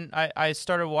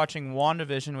started watching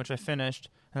WandaVision, which I finished,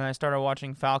 and I started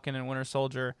watching Falcon and Winter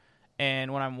Soldier.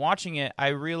 And when I'm watching it, I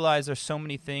realize there's so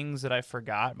many things that I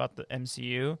forgot about the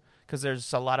MCU, because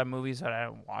there's a lot of movies that I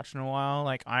haven't watched in a while,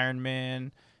 like Iron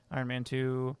Man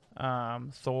 2,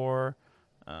 Thor,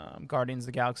 Guardians of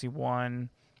the Galaxy 1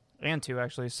 and 2,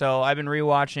 actually. So I've been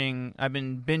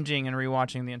binging and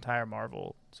rewatching the entire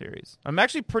Marvel series. I'm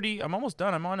almost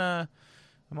done. I'm on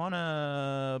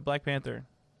a Black Panther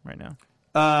right now.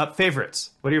 Favorites.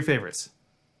 What are your favorites?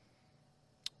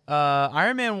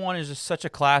 Iron Man 1 is just such a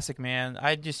classic, man.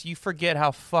 You forget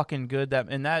how fucking good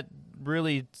that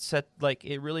really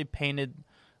it really painted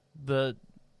the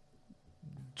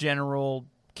general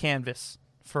canvas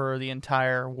for the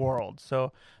entire world.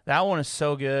 So that one is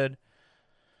so good.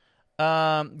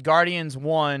 Guardians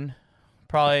 1,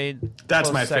 probably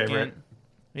that's my second. favorite.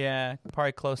 Yeah,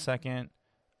 probably close second.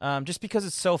 Just because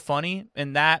it's so funny,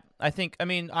 and that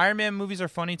Iron Man movies are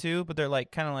funny too, but they're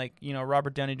like kind of like,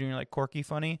 Robert Downey Jr. like quirky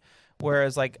funny,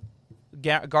 whereas like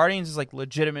Guardians is like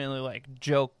legitimately like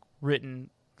joke written,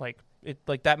 like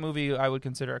that movie I would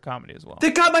consider a comedy as well.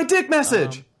 They got my dick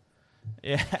message.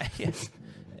 Yeah.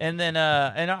 And then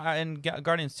and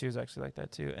Guardians 2 is actually like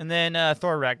that too, and then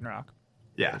Thor Ragnarok.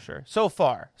 Yeah, for sure. So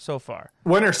far.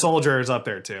 Winter Soldier is up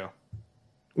there too.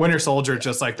 Winter Soldier,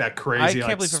 just like that crazy. I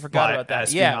can't believe I forgot about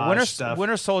that. Yeah, Winter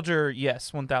Soldier,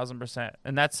 yes, 1000%,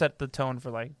 and that set the tone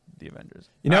for like the Avengers.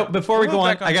 Before we go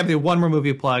on, I got to do one more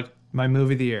movie plug. My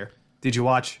movie of the year. Did you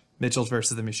watch Mitchell's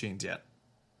versus the Machines yet?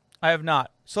 I have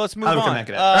not. So let's move on. All right,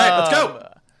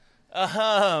 let's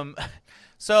go.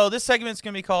 So this segment's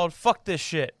gonna be called "Fuck This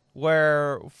Shit,"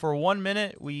 where for 1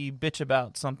 minute we bitch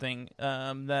about something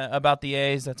about the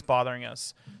A's that's bothering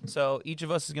us. So each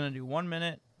of us is gonna do 1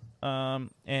 minute.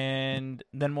 And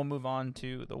then we'll move on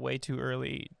to the way too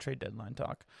early trade deadline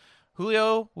talk.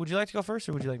 Julio, would you like to go first,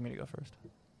 or would you like me to go first?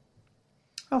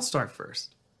 I'll start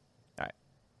first. All right.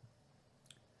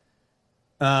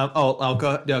 I'll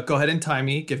go ahead and time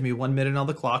me. Give me 1 minute on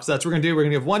the clock. So that's what we're gonna do. We're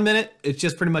gonna have 1 minute. It's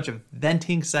just pretty much a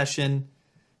venting session,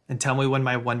 and tell me when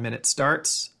my 1 minute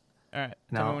starts. All right.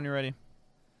 Tell me when you're ready.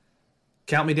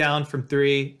 Count me down from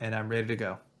 3, and I'm ready to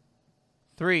go.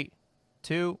 3,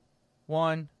 2,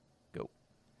 1.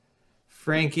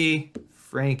 Frankie,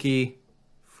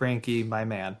 my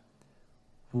man.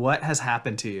 What has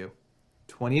happened to you?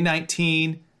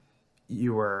 2019,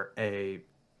 you were a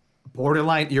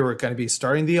borderline. You were going to be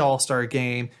starting the All-Star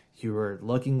game. You were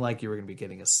looking like you were going to be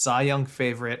getting a Cy Young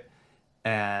favorite,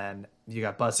 and you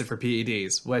got busted for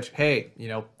PEDs, which, hey,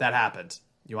 that happens.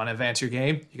 You want to advance your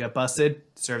game? You got busted,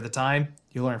 serve the time,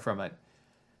 you learn from it.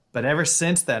 But ever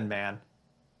since then, man,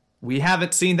 we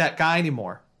haven't seen that guy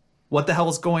anymore. What the hell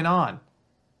is going on?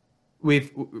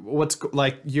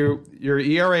 Your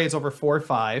ERA is over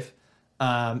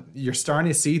 4.5. You're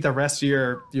starting to see the rest of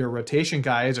your rotation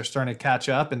guys are starting to catch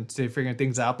up and figuring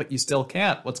things out, but you still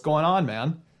can't. What's going on,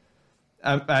 man?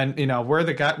 And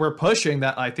we're pushing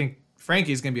that. I think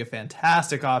Frankie's going to be a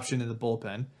fantastic option in the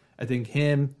bullpen. I think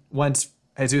him, once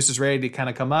Jesus is ready to kind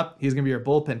of come up, he's going to be your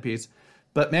bullpen piece.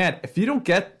 But, man, if you don't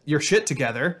get your shit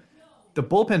together, the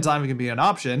bullpen's not even going to be an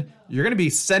option. You're going to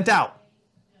be sent out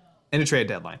in a trade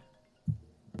deadline.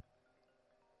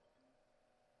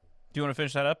 Do you want to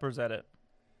finish that up, or is that it?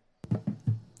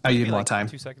 I yield more time.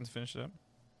 2 seconds to finish it up.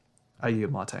 I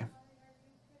yield my time.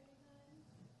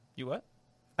 You what?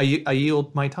 I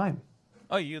yield my time.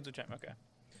 Oh, you yield the time. Okay.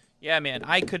 Yeah, man,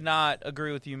 I could not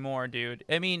agree with you more, dude.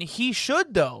 I mean, he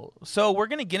should, though. So we're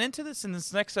going to get into this in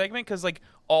this next segment because, like,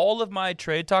 all of my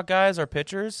trade talk guys are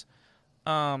pitchers.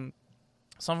 Some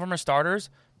of them are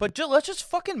starters. But let's just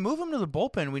fucking move them to the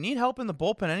bullpen. We need help in the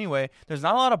bullpen anyway. There's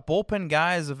not a lot of bullpen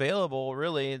guys available,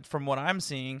 really, from what I'm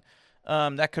seeing,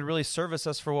 that could really service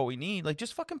us for what we need. Like,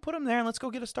 just fucking put them there and let's go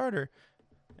get a starter.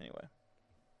 Anyway.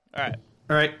 All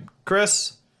right,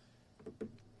 Chris.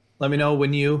 Let me know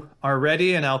when you are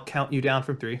ready, and I'll count you down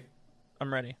from 3.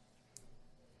 I'm ready.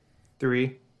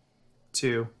 3,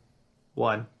 2,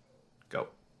 1, go.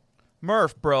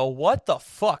 Murph, bro, what the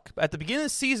fuck? At the beginning of the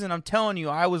season, I'm telling you,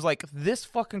 I was like this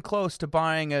fucking close to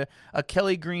buying a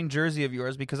Kelly Green jersey of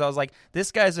yours because I was like,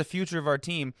 this guy's the future of our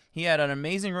team. He had an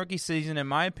amazing rookie season. In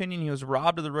my opinion, he was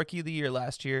robbed of the Rookie of the Year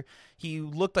last year. He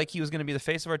looked like he was going to be the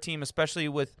face of our team, especially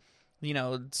with, you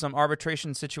know, some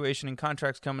arbitration situation and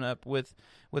contracts coming up with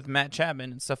Matt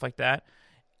Chapman and stuff like that.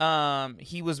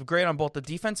 He was great on both the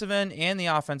defensive end and the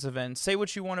offensive end. Say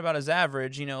what you want about his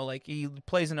average, you know, like he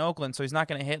plays in Oakland, so he's not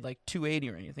going to hit like 280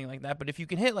 or anything like that. But if you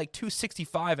can hit like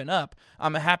 265 and up,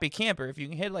 I'm a happy camper. If you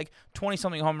can hit like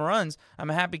 20-something home runs, I'm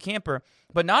a happy camper.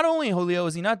 But not only, Julio,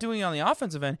 is he not doing it on the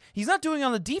offensive end, he's not doing it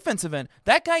on the defensive end.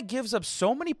 That guy gives up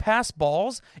so many pass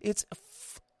balls.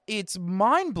 It's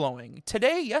mind-blowing.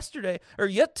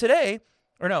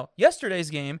 Yesterday's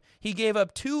game, he gave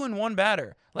up 2 in one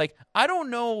batter. Like, I don't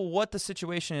know what the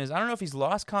situation is. I don't know if he's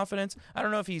lost confidence. I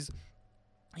don't know if he's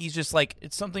just like,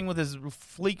 it's something with his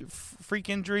freak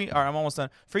injury, or I'm almost done,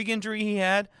 freak injury he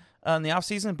had in the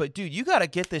offseason. But, dude, you got to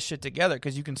get this shit together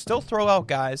because you can still throw out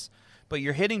guys, but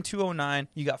you're hitting 209.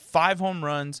 You got 5 home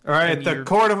runs. All right, the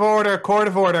court of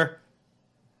order.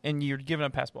 And you're giving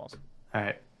up pass balls. All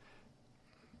right.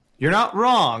 You're not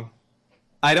wrong.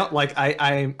 I don't like,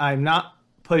 I'm not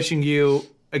pushing you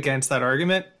against that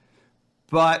argument,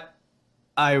 but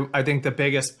I think the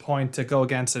biggest point to go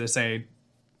against it is say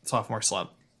sophomore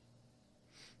slump.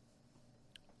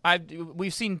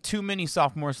 We've seen too many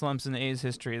sophomore slumps in the A's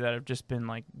history that have just been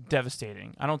like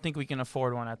devastating. I don't think we can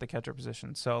afford one at the catcher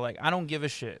position. So like, I don't give a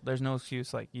shit. There's no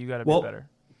excuse. Like, you got to be better.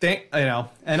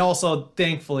 And also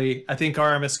thankfully, I think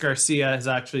Aramis Garcia has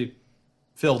actually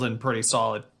filled in pretty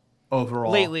solid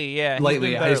overall. Lately, yeah.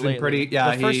 He's been pretty.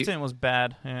 Yeah, the first stint was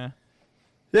bad. Yeah.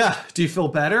 Yeah. Do you feel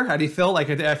better? How do you feel? Like,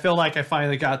 I feel like I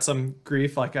finally got some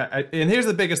grief. Like, and here's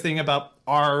the biggest thing about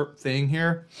our thing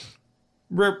here.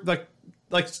 We're like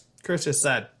Chris just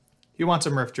said, he wants a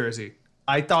Murph jersey.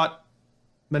 I thought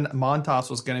Montas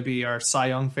was going to be our Cy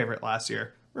Young favorite last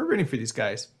year. We're rooting for these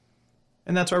guys,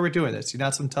 and that's why we're doing this. You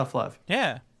got some tough love.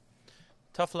 Yeah,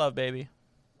 tough love, baby.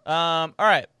 All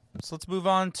right. So let's move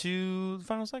on to the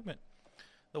final segment.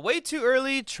 The way too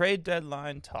early trade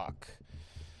deadline talk.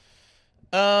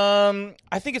 I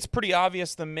think it's pretty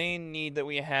obvious the main need that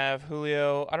we have,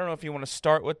 Julio. I don't know if you want to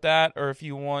start with that or if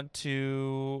you want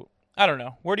to... I don't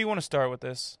know. Where do you want to start with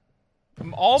this?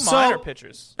 All minor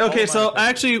pitchers. Okay, so I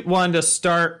actually wanted to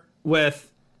start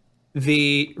with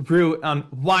the root on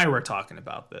why we're talking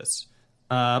about this.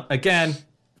 Again...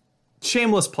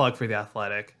 shameless plug for The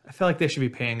Athletic. I feel like they should be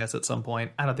paying us at some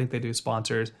point. I don't think they do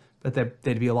sponsors, but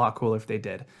they'd be a lot cooler if they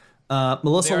did.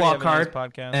 Melissa Lockhart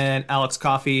and Alex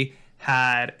Coffey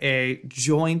had a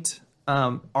joint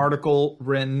article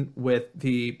written with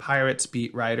the Pirates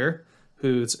beat writer,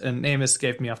 whose name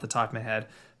escaped me off the top of my head.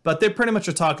 But they pretty much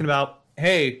are talking about,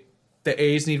 hey, the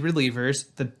A's need relievers.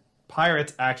 The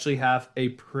Pirates actually have a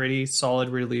pretty solid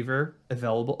reliever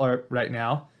available right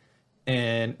now.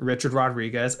 And Richard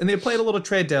Rodriguez, and they played a little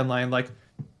trade deadline like,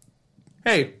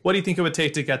 hey, what do you think it would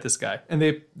take to get this guy? And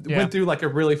they went through like a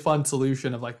really fun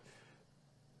solution of like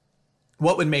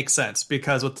what would make sense,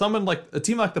 because with someone like a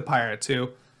team like the Pirates, who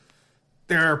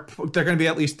they're going to be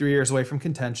at least 3 years away from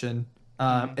contention,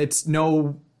 it's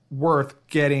no worth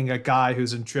getting a guy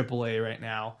who's in AAA right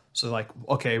now. So like,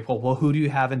 okay, well, who do you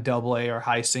have in AA or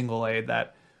high single A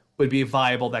that would be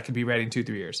viable that could be ready in 2-3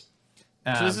 years?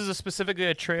 So this is specifically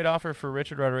a trade offer for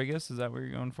Richard Rodriguez? Is that what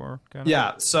you're going for? Kind of?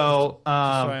 Yeah, so... just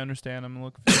so I understand, I'm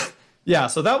looking for... Yeah,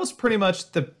 so that was pretty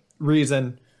much the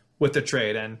reason with the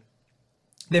trade. And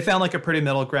they found like a pretty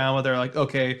middle ground where they're like,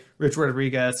 okay, Richard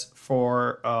Rodriguez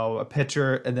for a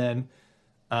pitcher, and then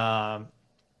Barrera.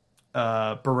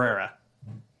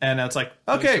 And it's like,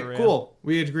 okay, cool.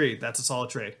 We agree. That's a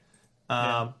solid trade.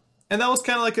 And that was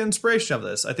kind of like an inspiration of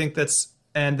this. I think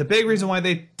and the big reason why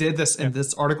they did this in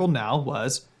this article now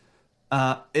was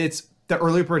it's the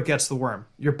early bird gets the worm.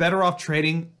 You're better off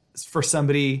trading for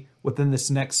somebody within this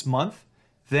next month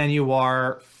than you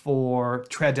are for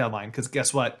trade deadline. Because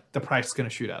guess what? The price is going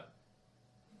to shoot up.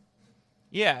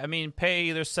 Yeah, I mean, pay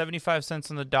either 75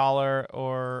 cents on the dollar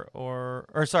or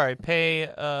sorry, pay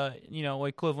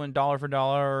equivalent dollar for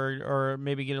dollar or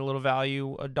maybe get a little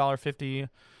value, $1.50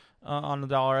 on the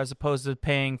dollar, as opposed to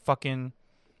paying fucking,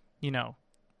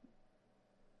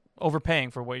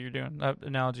 overpaying for what you're doing. That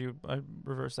analogy, I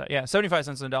reverse that. Yeah, 75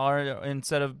 cents on the dollar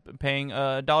instead of paying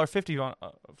 $1.50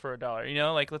 for a dollar.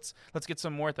 Let's get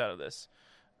some worth out of this.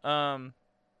 That's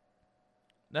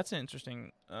an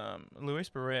interesting Luis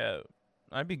Barrera.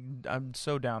 I'm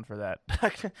so down for that.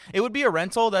 It would be a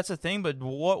rental, that's the thing, but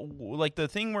the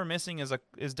thing we're missing is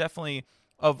definitely,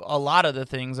 of a lot of the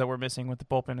things that we're missing with the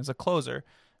bullpen, is a closer,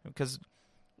 because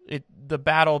the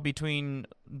battle between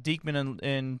Diekman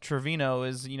and Trevino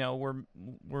is,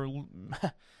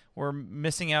 we're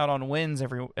missing out on wins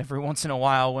every once in a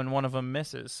while when one of them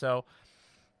misses. So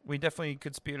we definitely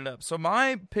could speed it up. So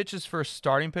my pitches for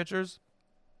starting pitchers,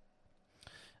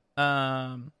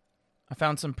 I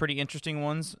found some pretty interesting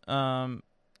ones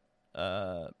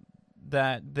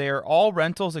that they're all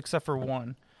rentals except for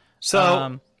one.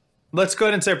 So let's go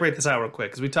ahead and separate this out real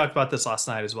quick, because we talked about this last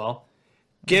night as well.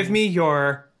 Give me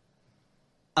your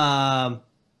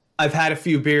I've had a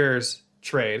few beers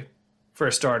trade for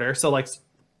a starter. So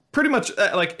pretty much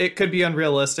it could be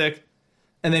unrealistic.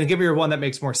 And then give me your one that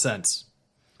makes more sense.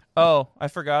 Oh, I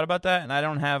forgot about that, and I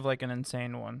don't have an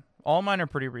insane one. All mine are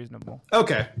pretty reasonable.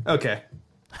 Okay.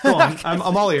 Go on. I'm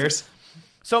all ears.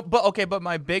 So, but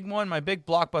my big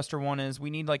blockbuster one is we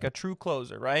need a true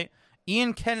closer, right?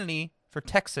 Ian Kennedy for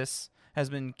Texas has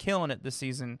been killing it this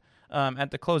season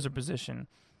at the closer position.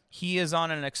 He is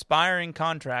on an expiring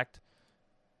contract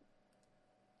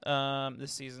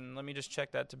this season. Let me just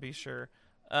check that to be sure.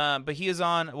 But he is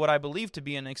on what I believe to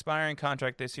be an expiring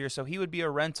contract this year, so he would be a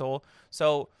rental.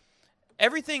 So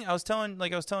everything I was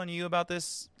telling you about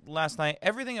this last night,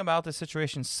 everything about this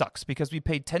situation sucks because we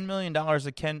paid $10 million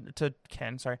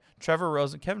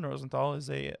Kevin Rosenthal is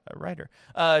a writer.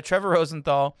 Trevor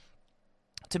Rosenthal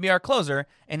to be our closer,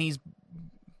 and he's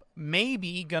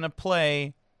maybe going to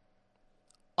play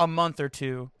a month or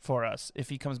two for us if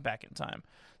he comes back in time.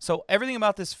 So everything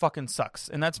about this fucking sucks,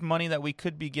 and that's money that we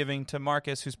could be giving to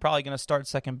Marcus, who's probably going to start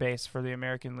second base for the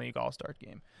American League All-Star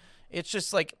game. It's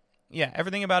just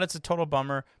everything about it's a total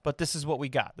bummer, but this is what we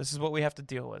got. This is what we have to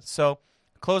deal with. So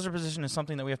closer position is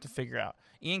something that we have to figure out.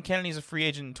 Ian Kennedy's a free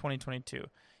agent in 2022.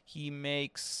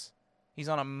 He's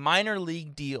on a minor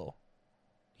league deal.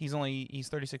 He's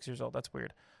 36 years old. That's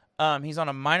weird. He's on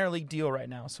a minor league deal right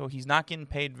now, so he's not getting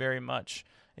paid very much.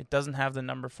 It doesn't have the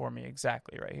number for me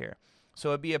exactly right here. So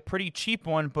it'd be a pretty cheap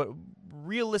one, but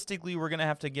realistically, we're going to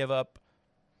have to give up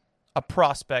a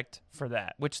prospect for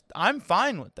that, which I'm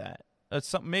fine with that.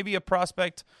 Maybe a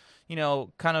prospect,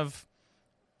 kind of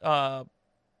on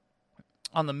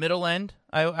the middle end,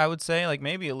 I would say,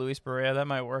 maybe a Luis Barrera, that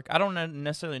might work. I don't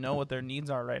necessarily know what their needs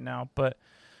are right now, but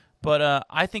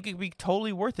I think it'd be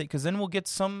totally worth it, because then we'll get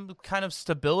some kind of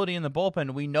stability in the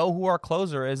bullpen. We know who our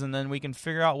closer is, and then we can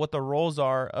figure out what the roles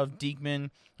are of Diekman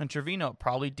and Trevino.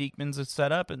 Probably Diekman's a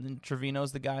setup, and then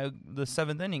Trevino's the guy, the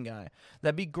seventh inning guy.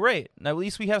 That'd be great. At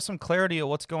least we have some clarity of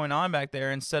what's going on back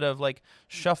there, instead of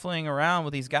shuffling around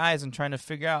with these guys and trying to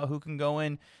figure out who can go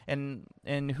in and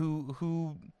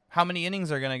who how many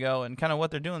innings are going to go and kind of what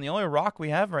they're doing. The only rock we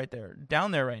have down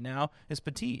there right now is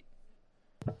Petit.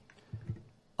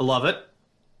 I love it.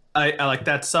 I like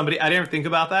that. Somebody, I didn't think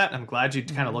about that. I'm glad you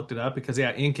kind of looked it up, because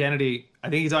Ian Kennedy, I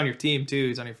think he's on your team too.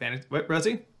 He's on your fantasy. What,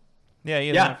 Rosie? Yeah, he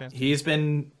is on your fantasy. He's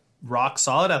been rock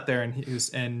solid out there, and he's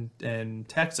in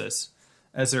Texas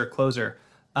as their closer.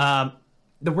 The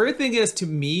weird thing is, to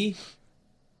me,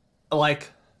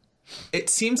 it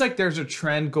seems like there's a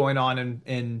trend going on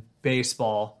in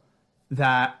baseball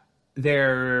that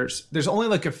there's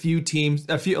only a few teams.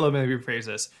 Let me rephrase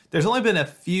this. There's only been a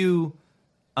few.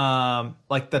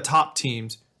 The top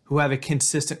teams who have a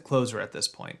consistent closer at this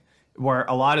point, where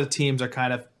a lot of teams are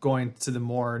kind of going to the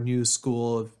more new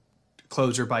school of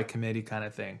closer by committee kind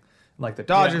of thing. The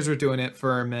Dodgers were doing it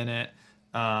for a minute.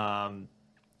 I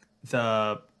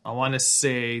want to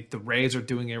say the Rays are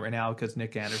doing it right now because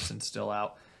Nick Anderson's still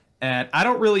out. And I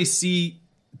don't really see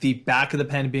the back of the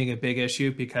pen being a big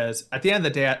issue, because at the end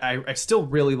of the day, I still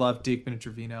really love Diekman and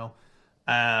Trevino.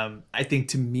 I think,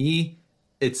 to me,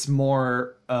 it's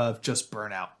more of just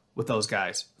burnout. with those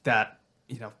guys. That,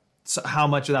 so how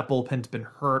much of that bullpen's been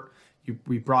hurt.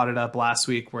 We brought it up last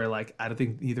week where, like, I don't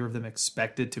think either of them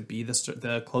expected to be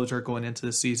the closer going into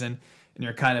the season. And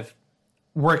you're kind of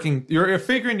you're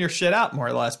figuring your shit out more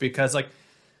or less because, like,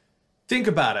 think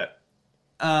about it.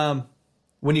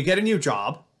 When you get a new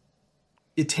job,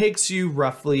 it takes you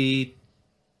roughly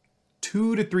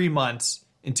 2 to 3 months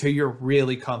until you're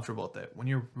really comfortable with it, when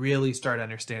you really start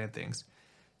understanding things.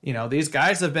 These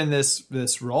guys have been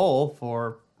this role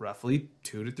for roughly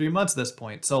 2 to 3 months at this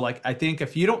point. So, like, I think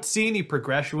if you don't see any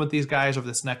progression with these guys over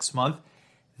this next month,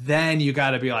 then you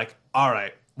got to be like, all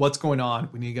right, what's going on?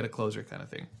 We need to get a closer kind of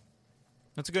thing.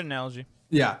 That's a good analogy.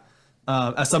 Yeah.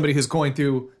 As somebody who's going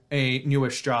through a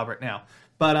newish job right now.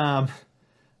 But I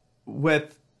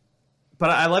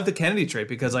love the Kennedy trade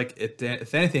because, like,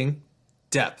 if anything,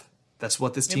 depth. That's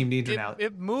what this team needs right now.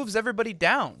 It moves everybody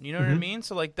down. You know what I mean?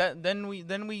 So, like, that, then we,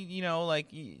 then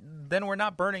we're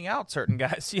not burning out certain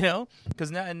guys,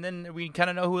 because now, and then we kind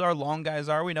of know who our long guys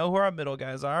are. We know who our middle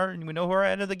guys are, and we know who our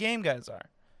end of the game guys are.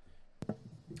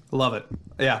 Love it.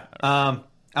 Yeah. I'm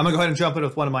gonna go ahead and jump in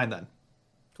with one of mine then.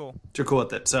 Cool. You're cool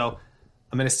with it. So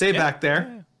I'm gonna stay back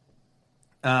there.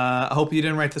 I hope you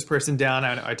didn't write this person down.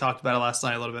 I talked about it last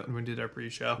night a little bit when we did our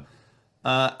pre-show.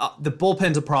 The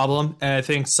bullpen's a problem, and I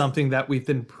think something that we've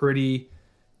been pretty,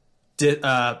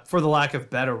 for the lack of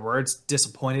better words,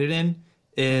 disappointed in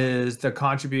is the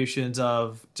contributions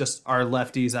of just our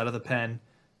lefties out of the pen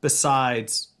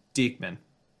besides Diekman.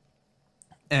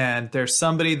 And there's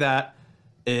somebody that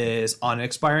is on an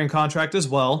expiring contract as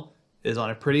well, is on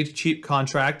a pretty cheap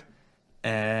contract,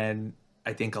 and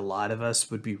I think a lot of us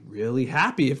would be really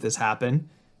happy if this happened,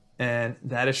 and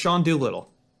that is Sean Doolittle.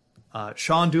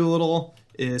 Sean Doolittle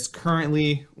is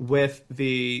currently with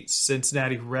the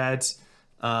Cincinnati Reds.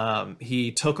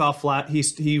 He took off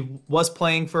he was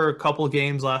playing for a couple of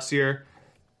games last year.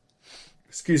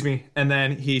 Excuse me. And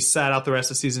then he sat out the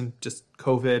rest of the season, just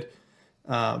COVID.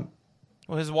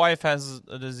 Well, his wife has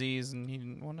a disease, and he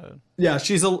didn't want to. Yeah,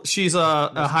 she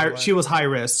was high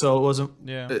risk, so it wasn't.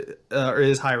 Yeah. Or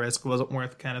is high risk, wasn't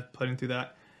worth kind of putting through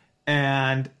that.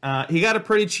 And he got a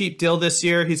pretty cheap deal this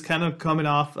year. He's kind of coming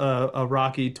off a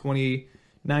rocky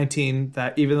 2019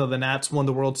 that even though the Nats won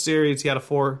the World Series, he had a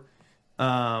 4.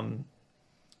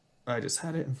 I just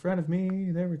had it in front of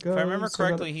me. There we go. If I remember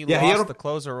correctly, he lost the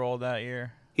closer role that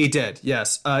year. He did,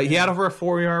 yes. He had over a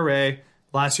 4 ERA.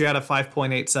 Last year had a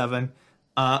 5.87.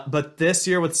 But this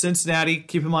year with Cincinnati,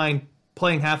 keep in mind,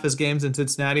 playing half his games in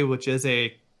Cincinnati, which is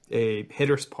a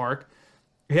hitter's park,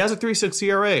 he has a 3.6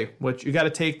 ERA, which you got to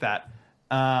take that.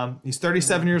 He's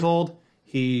 37 years old.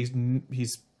 He's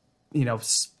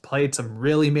played some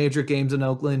really major games in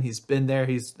Oakland. He's been there.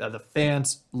 He's the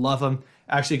fans love him.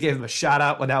 Actually gave him a shout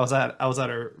out when I was at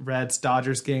a Reds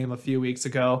Dodgers game a few weeks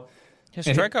ago. His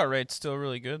strikeout rate's still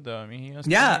really good, though. I mean, he has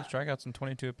 20 strikeouts in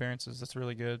 22 appearances. That's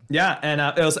really good. Yeah, and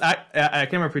it was I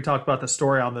can't remember if we talked about the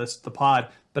story on the pod,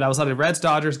 but I was at a Reds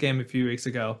Dodgers game a few weeks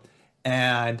ago,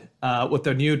 and with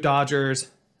the new Dodgers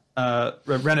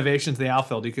renovations in the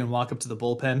outfield, you can walk up to the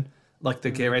bullpen, like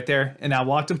the gate right there. And I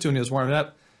walked up to him and he was warming up.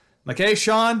 I'm like, hey,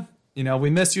 Sean, we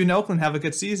miss you in Oakland. Have a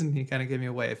good season. He kind of gave me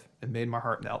a wave. It made my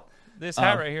heart melt. This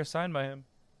hat right here signed by him.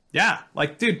 Yeah,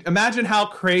 like, dude, imagine how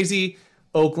crazy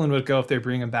Oakland would go if they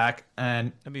bring him back.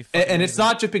 And it's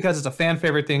not just because it's a fan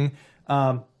favorite thing.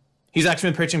 He's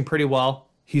actually been pitching pretty well.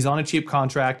 He's on a cheap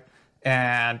contract,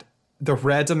 and the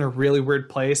Reds are in a really weird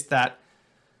place that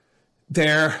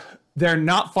they're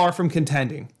not far from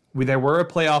contending. They were a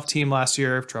playoff team last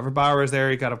year. If Trevor Bauer was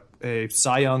there, he got a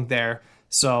Cy Young there.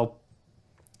 So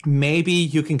maybe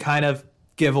you can kind of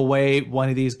give away one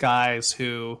of these guys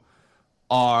who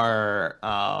are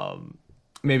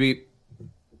maybe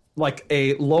like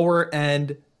a lower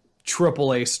end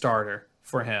AAA starter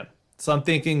for him. So I'm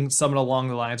thinking someone along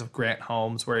the lines of Grant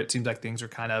Holmes, where it seems like things are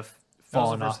kind of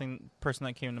falling off. That was the person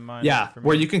that came to mind. Yeah,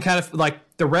 where you can kind of, like,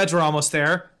 the Reds are almost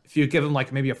there. If you give them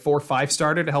like maybe a 4-5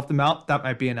 starter to help them out, that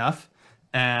might be enough.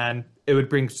 And it would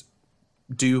bring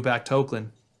Dew back to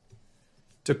Oakland.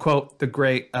 To quote the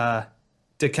great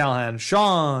Dick Callahan,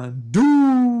 Sean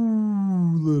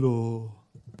Doolittle.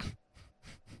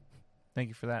 Thank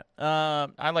you for that.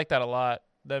 I like that a lot.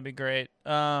 That'd be great.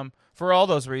 For all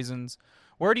those reasons.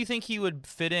 Where do you think he would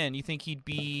fit in? You think he'd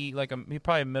be like he'd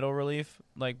probably a middle relief,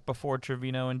 like before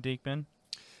Trevino and Diekman?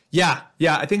 Yeah.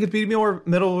 I think it'd be more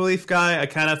middle relief guy. I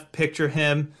kind of picture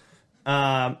him.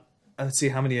 Let's see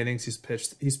how many innings he's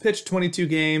pitched. He's pitched 22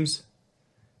 games.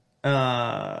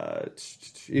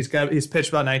 He's pitched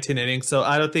about 19 innings, so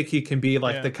I don't think he can be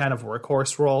like the kind of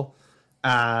workhorse role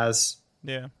as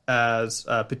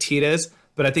Petit is.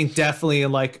 But I think definitely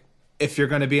like if you're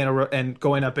going to be and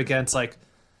going up against like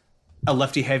a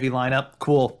lefty heavy lineup,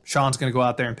 cool. Sean's going to go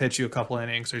out there and pitch you a couple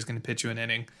innings, or he's going to pitch you an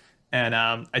inning. And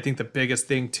I think the biggest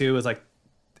thing too is like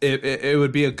it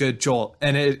would be a good jolt.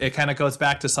 And it kind of goes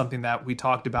back to something that we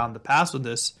talked about in the past with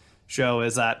this show,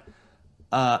 is that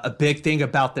a big thing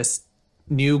about this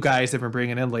new guys they've been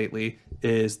bringing in lately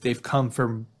is they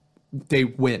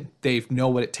win. They know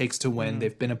what it takes to win.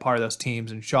 They've been a part of those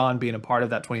teams, and Sean being a part of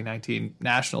that 2019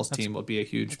 Nationals team will be a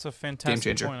huge It's a fantastic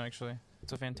game changer. point, actually.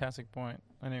 It's a fantastic point.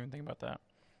 I didn't even think about that.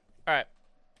 All right.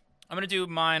 I'm going to do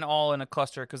mine all in a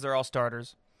cluster because they're all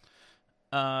starters.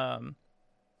 And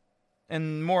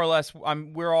more or less,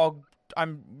 we're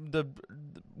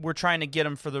trying to get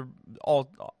them for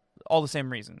all the same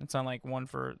reason. It's not like one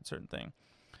for a certain thing.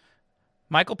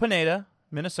 Michael Pineda,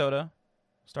 Minnesota,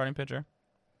 starting pitcher.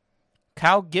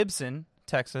 Kyle Gibson,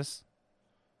 Texas.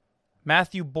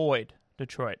 Matthew Boyd,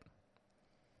 Detroit.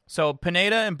 So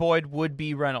Pineda and Boyd would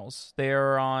be rentals. They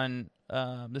are on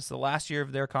this is the last year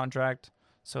of their contract,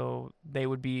 so they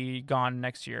would be gone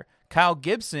next year. Kyle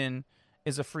Gibson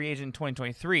is a free agent in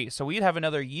 2023, so we'd have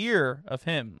another year of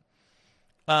him.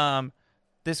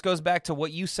 This goes back to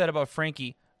what you said about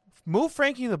Frankie. Move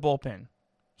Frankie to the bullpen.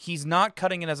 He's not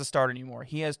cutting it as a starter anymore.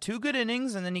 He has 2 good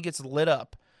innings, and then he gets lit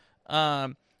up.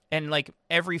 And like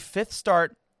every 5th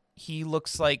start, he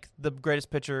looks like the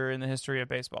greatest pitcher in the history of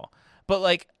baseball. But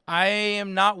like, I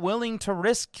am not willing to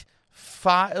risk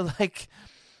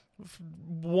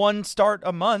 1 start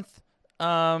a month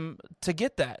to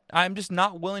get that. I'm just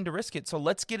not willing to risk it. So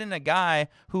let's get in a guy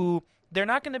who they're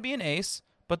not going to be an ace,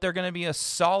 but they're going to be a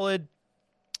solid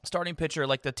starting pitcher,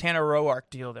 like the Tanner Roark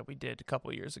deal that we did a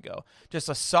couple of years ago. Just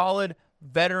a solid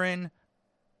veteran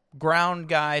ground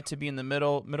guy to be in the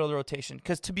middle of the rotation.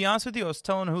 Because to be honest with you, I was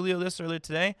telling Julio this earlier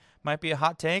today, might be a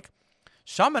hot take.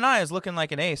 Sean Manaea is looking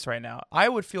like an ace right now. I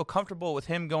would feel comfortable with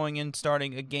him going in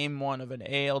starting a game 1 of an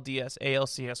ALDS,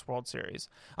 ALCS World Series.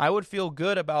 I would feel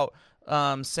good about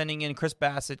sending in Chris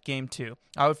Bassett game 2.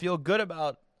 I would feel good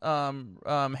about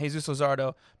Jesus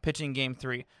Luzardo pitching game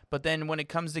 3. But then when it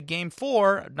comes to game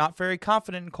 4, not very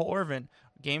confident in Cole Irvin.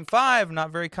 Game 5, not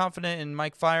very confident in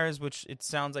Mike Fiers, which it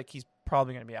sounds like he's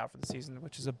probably going to be out for the season,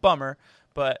 which is a bummer.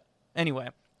 But anyway,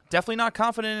 definitely not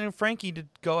confident in Frankie to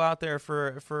go out there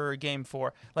for game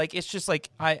 4. Like, it's just like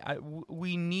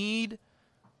we need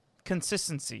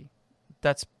consistency.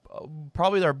 That's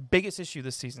probably our biggest issue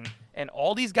this season. And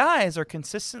all these guys are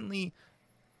consistently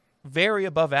very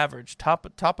above average, top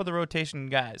of the rotation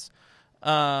guys.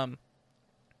 And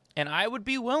I would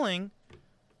be willing,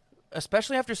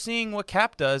 especially after seeing what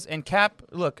Cap does. And Cap,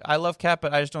 look, I love Cap,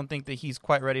 but I just don't think that he's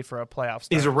quite ready for a playoff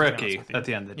start. He's a rookie at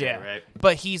the end of the day, right?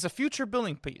 But he's a future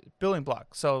building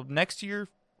block. So next year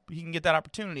he can get that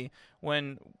opportunity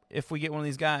if we get one of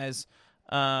these guys,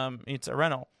 it's a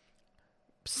rental.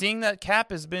 Seeing that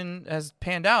Cap has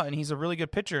panned out, and he's a really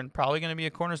good pitcher and probably going to be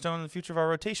a cornerstone in the future of our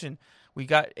rotation. We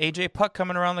got AJ Puck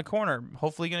coming around the corner,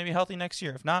 hopefully going to be healthy next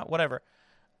year. If not, whatever.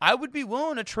 I would be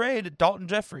willing to trade Dalton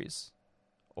Jeffries,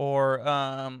 or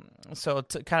kind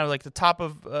of like the top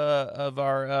of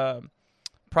our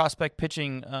prospect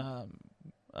pitching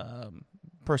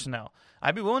personnel.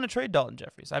 I'd be willing to trade Dalton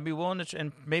Jeffries. I'd be willing to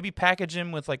and maybe package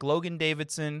him with like Logan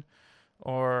Davidson,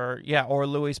 or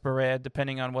Luis Barrera,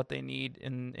 depending on what they need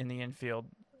in the infield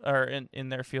or in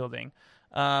their fielding.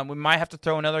 We might have to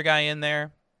throw another guy in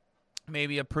there.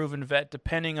 Maybe a proven vet,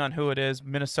 depending on who it is.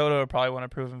 Minnesota would probably want a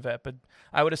proven vet, but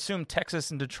I would assume Texas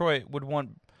and Detroit would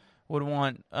want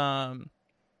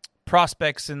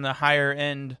prospects in the higher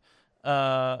end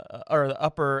or the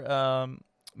upper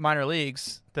minor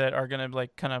leagues that are gonna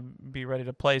like kind of be ready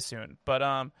to play soon. But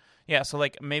so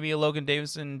like maybe a Logan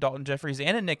Davidson, Dalton Jeffries,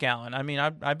 and a Nick Allen. I mean,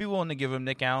 I'd be willing to give him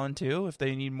Nick Allen too if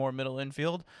they need more middle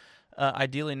infield.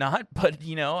 Ideally not, but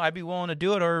I'd be willing to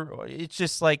do it. Or it's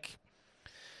just like.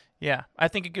 Yeah, I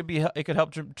think it could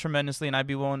help tremendously, and I'd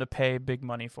be willing to pay big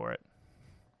money for it.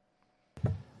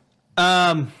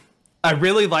 I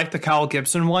really like the Kyle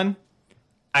Gibson one.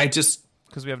 Because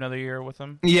we have another year with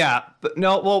him. Yeah, but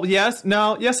yes and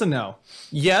no.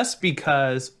 Yes,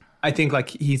 because I think like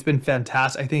he's been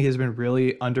fantastic. I think he's been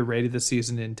really underrated this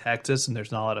season in Texas, and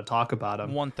there's not a lot of talk about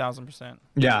him. 1,000%.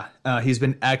 Yeah, he's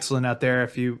been excellent out there.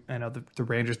 I know the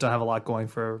Rangers don't have a lot going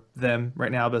for them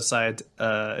right now besides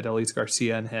Adolis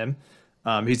Garcia and him.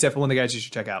 He's definitely one of the guys you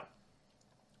should check out.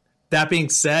 That being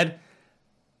said,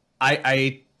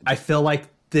 I feel like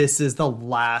this is the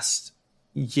last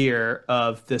year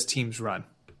of this team's run,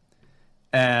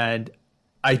 and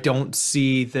I don't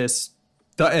see this.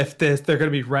 If they're going to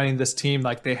be running this team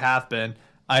like they have been,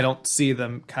 I don't see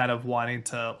them kind of wanting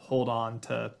to hold on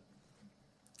to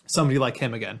somebody like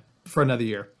him again for another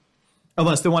year.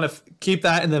 unless they want to keep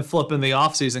that and then flip in the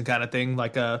offseason kind of thing,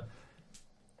 like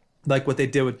what they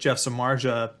did with Jeff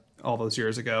Samardzija all those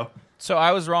years ago. So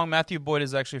I was wrong. Matthew Boyd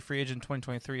is actually free agent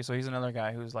 2023, so he's another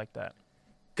guy who's like that.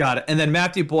 Got it. And then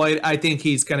Matthew Boyd, I think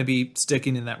he's going to be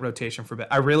sticking in that rotation for a bit.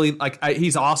 I really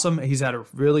he's awesome. He's had a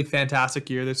really fantastic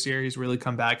year this year. He's really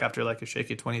come back after like a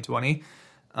shaky 2020.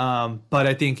 But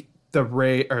I think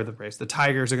the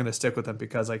Tigers are going to stick with him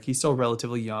because like he's still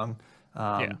relatively young.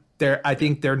 I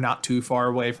think they're not too far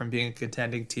away from being a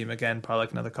contending team again, probably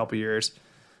like another couple years.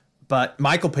 But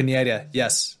Michael Pineda,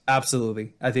 yes,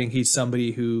 absolutely. I think he's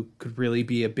somebody who could really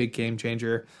be a big game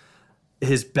changer.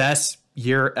 His best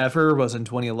year ever was in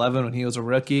 2011 when he was a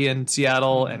rookie in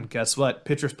Seattle. And guess what?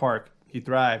 Pitchers Park, he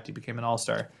thrived. He became an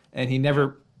all-star. And he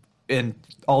never, in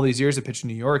all these years of pitching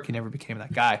in New York, he never became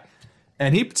that guy.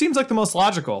 And he seems like the most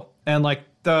logical. And like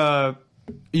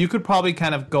you could probably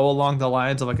kind of go along the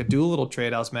lines of like a Doolittle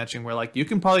trade I was mentioning where like you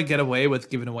can probably get away with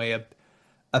giving away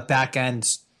a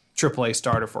back-end AAA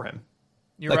starter for him.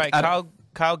 You're like, right.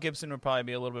 Kyle Gibson would probably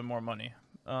be a little bit more money,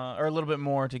 or a little bit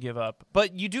more to give up.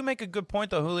 But you do make a good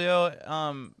point, though, Julio.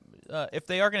 If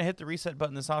they are going to hit the reset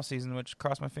button this offseason, which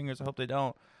cross my fingers, I hope they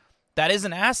don't, that is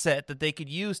an asset that they could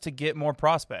use to get more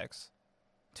prospects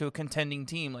to a contending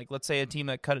team. Like, let's say a team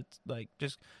that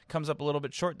just comes up a little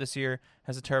bit short this year,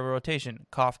 has a terrible rotation.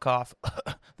 Cough, cough.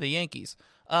 The Yankees.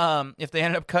 If they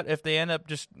end up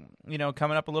just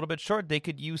coming up a little bit short, they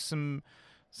could use some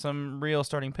real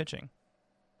starting pitching.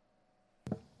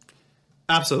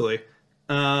 Absolutely.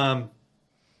 I'm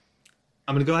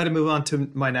going to go ahead and move on to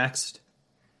my next.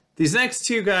 These next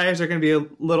two guys are going to be a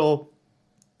little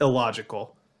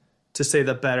illogical, to say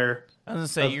the better. I was going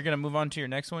to say you're going to move on to your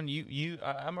next one.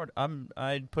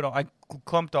 I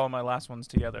clumped all my last ones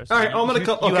together. So all right,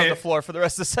 you have the floor for the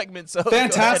rest of the segment. So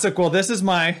fantastic. Well, this is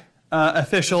my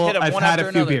official. I've had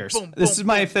a few beers. Boom, this boom, is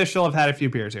my official. I've had a few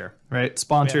beers here. Right,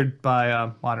 sponsored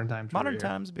by Modern Times. Modern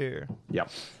Times beer. Yep.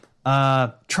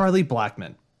 Charlie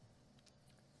Blackmon.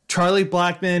 Charlie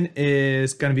Blackmon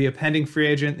is going to be a pending free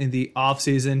agent in the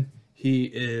offseason. He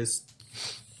is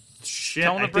shit.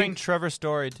 Tell him to bring Trevor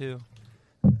Story too.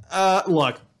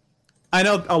 Look, I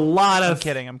know a lot of... I'm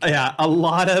kidding. Yeah, a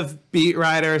lot of beat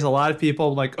writers, a lot of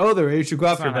people like, oh, they're ready to go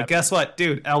after him. But guess what,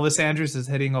 dude? Elvis Andrus is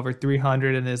hitting over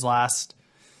 300 in his last...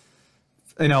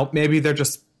 maybe they're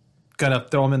just going to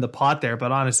throw him in the pot there.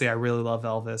 But honestly, I really love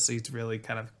Elvis. He's really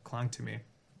kind of clung to me.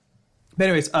 But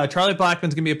anyways, Charlie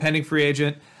Blackmon's going to be a pending free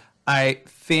agent. I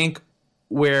think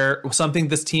where something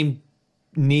this team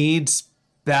needs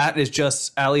that is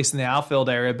just, at least in the outfield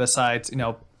area, besides,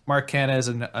 Mark Canha is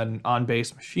an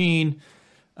on-base machine.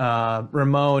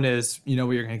 Ramon is, what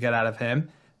you're going to get out of him.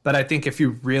 But I think if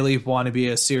you really want to be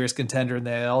a serious contender in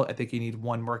the AL, I think you need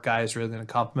one more guy who's really going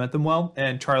to complement them well.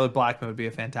 And Charlie Blackmon would be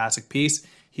a fantastic piece.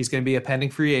 He's going to be a pending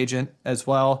free agent as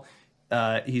well.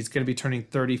 He's going to be turning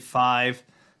 35.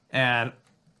 And,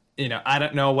 I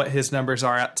don't know what his numbers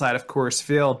are outside of Coors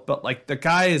Field, but like the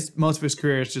guy is, most of his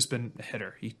career has just been a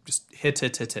hitter. He just hits.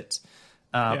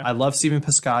 I love Steven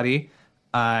Piscotty.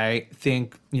 I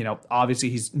think,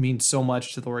 obviously he means so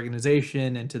much to the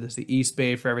organization and to the East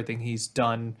Bay for everything he's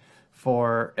done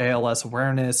for ALS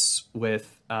awareness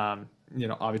with,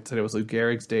 obviously it was Lou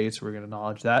Gehrig's day, so we're going to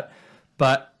acknowledge that.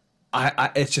 But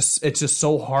it's just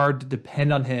so hard to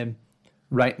depend on him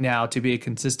right now to be a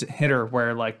consistent hitter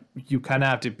where like you kind of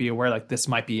have to be aware like this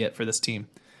might be it for this team.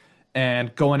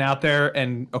 And going out there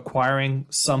and acquiring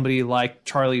somebody like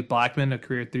Charlie Blackmon, a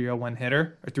career 301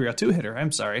 hitter, or 302 hitter,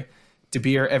 I'm sorry, to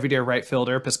be your everyday right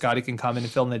fielder. Piscotty can come in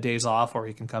and fill in the days off, or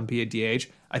he can come be a DH.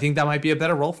 I think that might be a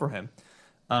better role for him.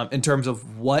 In terms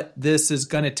of what this is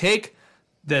going to take,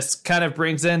 this kind of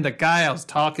brings in the guy I was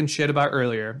talking shit about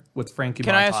earlier with Frankie Montas.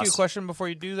 Can I ask you a question before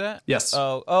you do that? Yes.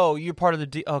 Oh, you're part of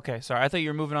the okay, sorry. I thought you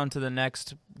were moving on to the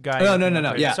next guy.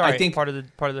 No. Yeah, sorry, I think part of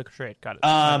the trade. Got it.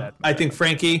 I think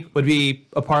Frankie would be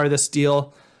a part of this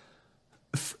deal.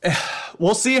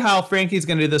 We'll see how Frankie's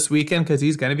going to do this weekend because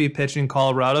he's going to be pitching in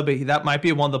Colorado, but that might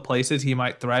be one of the places he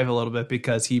might thrive a little bit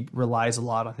because he relies a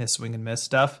lot on his swing and miss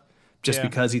stuff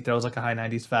because he throws like a high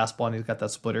 90s fastball and he's got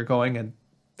that splitter going, and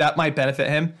that might benefit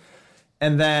him.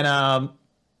 And then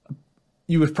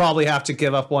you would probably have to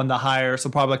give up one to higher, so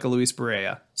probably like a Luis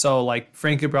Barrera. So like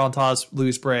Frankie Montas,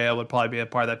 Luis Barrera would probably be a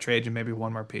part of that trade and maybe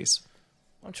one more piece.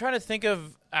 I'm trying to think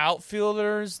of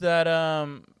outfielders that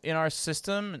in our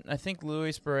system. I think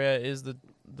Luis Barrera is the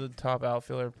top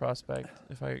outfielder prospect,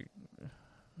 if I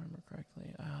remember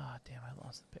correctly. Damn, I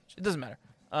lost the page. It doesn't matter.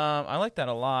 I like that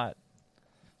a lot.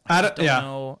 I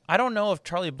don't know if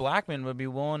Charlie Blackmon would be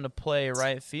willing to play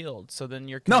right field. So then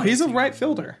you're no, he's a right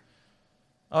fielder.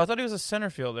 Oh, I thought he was a center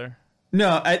fielder.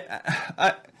 No,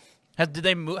 Have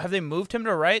they moved him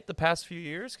to right the past few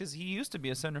years? Because he used to be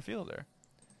a center fielder.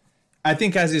 I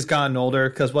think as he's gotten older,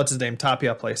 because what's his name?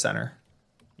 Tapia plays center.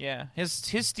 Yeah, his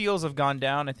steals have gone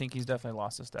down. I think he's definitely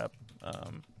lost a step.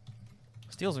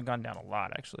 Steals have gone down a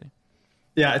lot, actually.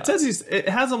 Yeah, it says it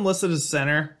has him listed as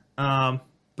center.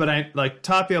 But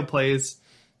Tapia plays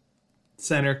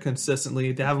center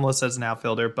consistently. They have him listed as an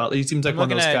outfielder, but he seems like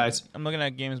one of those guys. I'm looking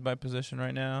at games by position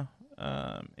right now,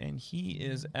 and he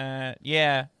is at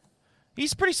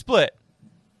he's pretty split.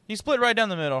 He's split right down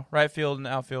the middle, right field and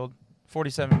outfield,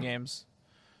 47 games.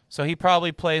 So he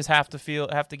probably plays half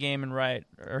the game in right,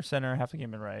 or center, half the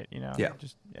game in right. Yeah.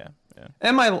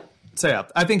 And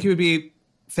I think he would be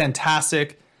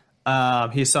fantastic.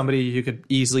 He's somebody you could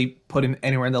easily put him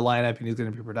anywhere in the lineup, and he's going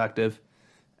to be productive.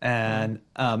 And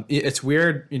it's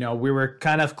weird, we were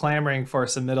kind of clamoring for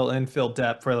some middle infield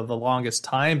depth for the longest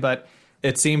time, but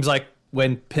it seems like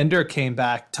when Pinder came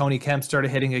back, Tony Kemp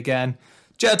started hitting again.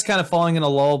 Jed's kind of falling in a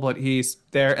lull, but he's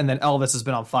there, and then Elvis has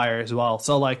been on fire as well.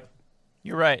 So,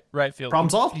 you're right, right field.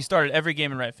 Problem solved? He started every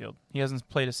game in right field. He hasn't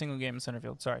played a single game in center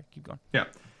field. Sorry, keep going. Yeah.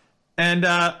 And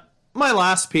my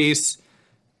last piece,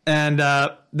 and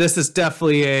this is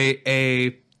definitely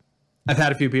a I've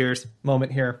had a few beers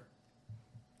moment here.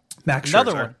 Max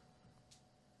Scherzer.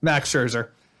 Max Scherzer.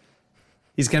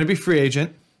 He's going to be free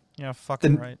agent. Yeah,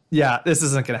 fucking right. Yeah, this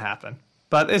isn't going to happen.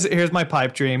 But here's my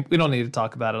pipe dream. We don't need to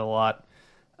talk about it a lot.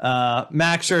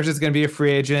 Max Scherzer is going to be a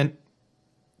free agent.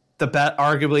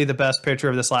 Arguably the best pitcher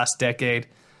of this last decade.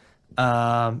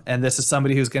 And this is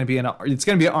somebody who's going to be it's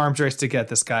going to be an arms race to get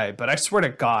this guy. But I swear to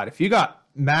God, if you got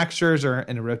Max Scherzer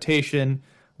in a rotation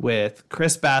with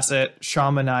Chris Bassett,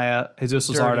 Sean Manaea, Jesus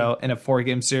Luzardo in a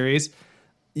 4-game series,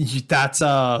 that's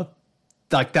a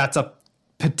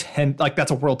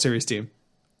World Series team.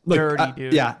 Dirty,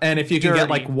 dude. Yeah, and if you can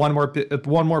get one more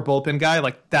bullpen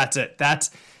guy, that's it.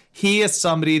 He is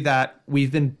somebody that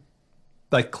we've been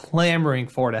clamoring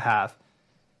for to have.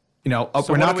 We're not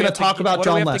going to talk about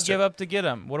John Lester. What do we have to give up to get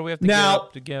him? What do we have to give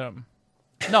up to get him?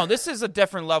 No, this is a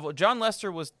different level. John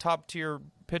Lester was top tier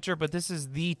pitcher, but this is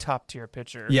the top tier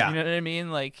pitcher. Yeah, you know what I mean?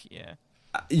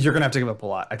 You're going to have to give up a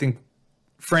lot. I think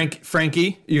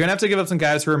Frankie, you're going to have to give up some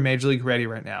guys who are major league ready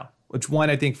right now. Which one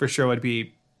I think for sure would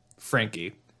be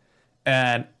Frankie,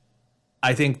 and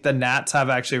I think the Nats have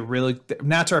actually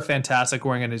Nats are a fantastic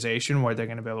organization where they're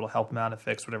going to be able to help him out and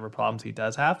fix whatever problems he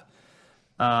does have.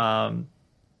 But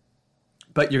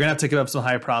you're going to have to give up some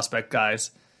high prospect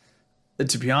guys.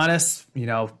 To be honest,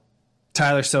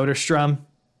 Tyler Soderstrom,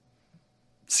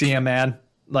 CM man,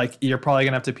 you're probably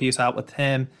going to have to piece out with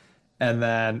him. And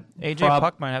then AJ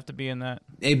Puck might have to be in that.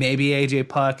 Maybe AJ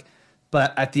Puck.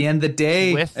 But at the end of the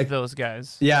day, with those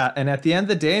guys. Yeah. And at the end of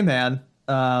the day, man,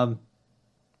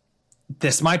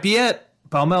 this might be it.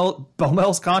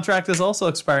 Bomel's contract is also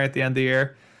expiring at the end of the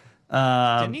year.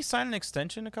 Didn't he sign an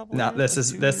extension a couple? No,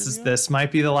 this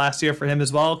might be the last year for him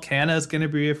as well. Canna is going to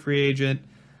be a free agent.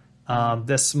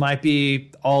 This might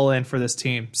be all in for this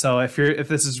team. So if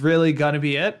this is really going to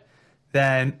be it,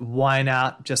 then why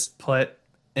not just put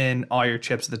in all your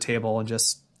chips at the table and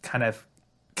just kind of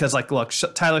because look,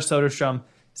 Tyler Soderstrom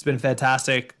has been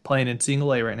fantastic playing in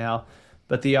single A right now,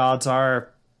 but the odds are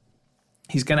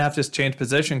he's going to have to change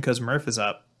position because Murph is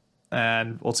up,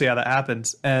 and we'll see how that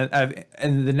happens. And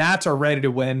the Nats are ready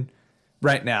to win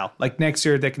right now. Next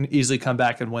year, they can easily come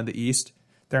back and win the East.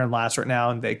 They're in last right now,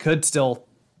 and they could still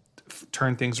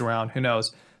turn things around. Who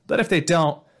knows? But if they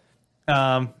don't,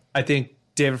 I think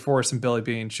David Forrest and Billy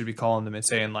Beane should be calling them and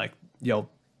saying, yo,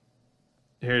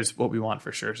 here's what we want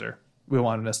for Scherzer. We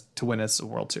want us to win us a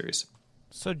World Series.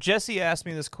 So Jesse asked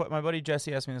me this. My buddy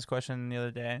Jesse asked me this question the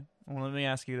other day. Well, let me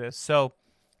ask you this. So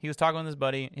he was talking with his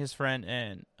buddy, his friend,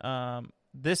 and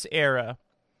this era,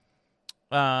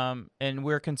 and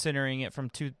we're considering it from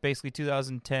basically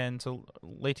 2010 to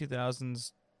late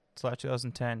 2000s /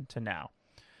 2010 to now.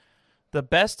 The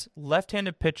best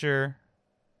left-handed pitcher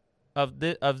of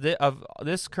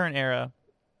this current era,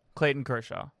 Clayton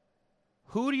Kershaw.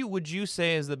 Who would you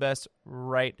say is the best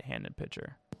right-handed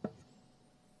pitcher?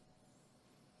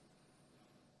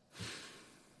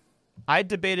 I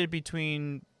debated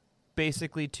between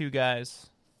basically two guys,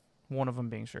 one of them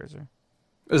being Scherzer.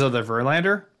 Is it the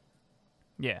Verlander?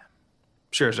 Yeah.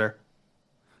 Scherzer.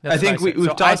 That's I think we've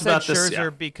talked about this.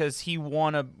 Scherzer because he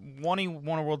won a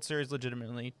World Series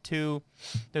legitimately. 2,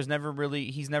 he's never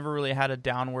really had a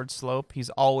downward slope. He's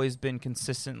always been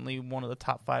consistently one of the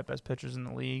top 5 best pitchers in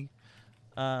the league.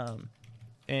 And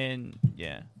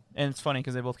it's funny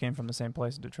because they both came from the same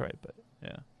place in Detroit, but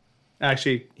yeah.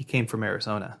 Actually, he came from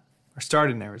Arizona or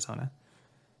started in Arizona.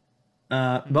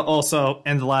 But also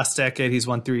in the last decade, he's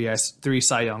won 3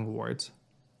 Cy Young awards.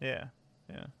 Yeah.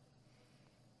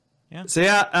 So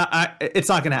it's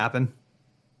not going to happen.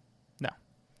 No.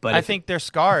 But I think they're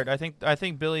scarred. I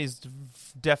think Billy's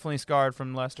definitely scarred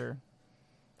from Leicester.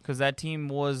 Because that team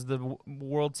was the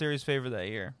World Series favorite that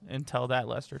year until that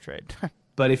Leicester trade.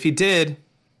 But if he did,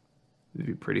 it'd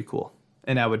be pretty cool.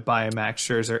 And I would buy a Max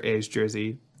Scherzer A's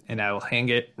jersey, and I will hang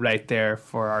it right there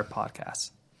for our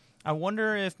podcast. I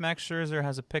wonder if Max Scherzer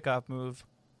has a pickoff move.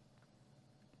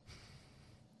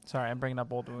 Sorry, I'm bringing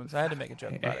up old wounds. I had to make a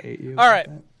joke about it. All right,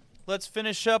 let's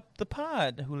finish up the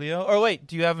pod, Julio. Or wait,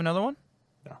 do you have another one?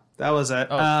 No, that was it.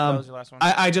 Oh, that was your last one.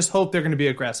 I just hope they're going to be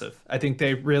aggressive. I think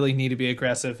they really need to be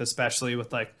aggressive, especially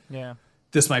with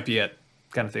this might be it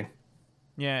kind of thing.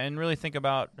 Yeah, and really think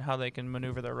about how they can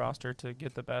maneuver their roster to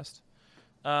get the best.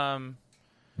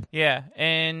 Yeah,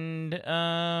 and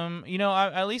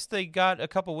at least they got a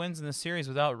couple wins in the series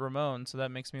without Ramon, so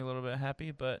that makes me a little bit happy.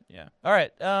 But yeah, all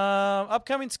right.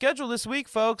 Upcoming schedule this week,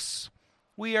 folks.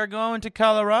 We are going to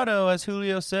Colorado, as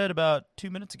Julio said about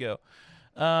 2 minutes ago.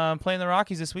 Playing the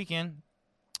Rockies this weekend,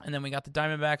 and then we got the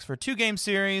Diamondbacks for a 2-game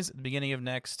series at the beginning of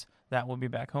next. That will be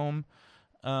back home.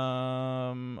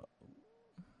 I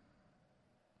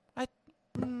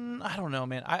don't know,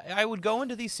 man. I would go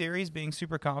into these series being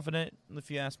super confident if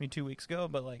you asked me 2 weeks ago,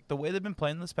 but the way they've been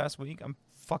playing this past week, I'm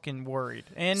fucking worried.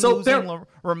 And losing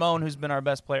Ramon, who's been our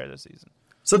best player this season.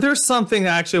 So there's something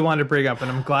I actually wanted to bring up,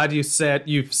 and I'm glad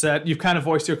you've kind of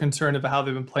voiced your concern about how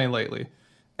they've been playing lately,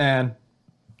 and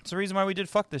it's the reason why we did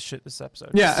fuck this shit this episode.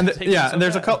 Yeah, and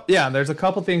there's a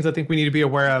couple things I think we need to be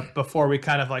aware of before we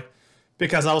kind of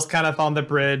because I was kind of on the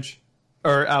bridge,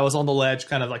 or I was on the ledge,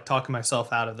 kind of talking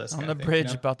myself out of this. On the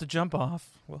bridge, about to jump off.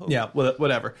 Whoa. Yeah,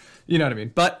 whatever. You know what I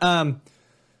mean. But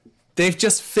they've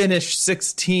just finished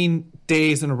 16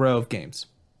 days in a row of games.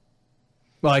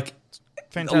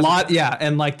 Fantastic. A lot, yeah,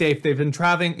 and they've been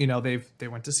traveling. They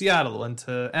went to Seattle, went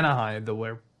to Anaheim. They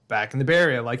were back in the Bay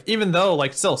Area. Even though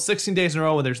still 16 days in a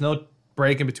row when there's no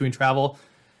break in between travel,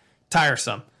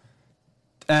 tiresome.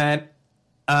 And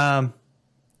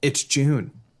it's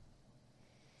June.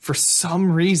 For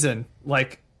some reason,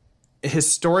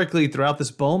 historically throughout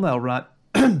this Bowmel run,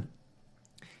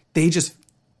 they just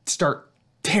start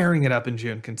tearing it up in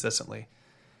June consistently.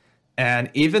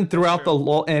 And even throughout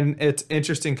and it's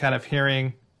interesting kind of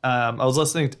hearing, I was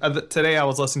listening today, I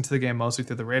was listening to the game mostly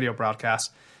through the radio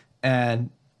broadcast,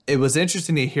 and it was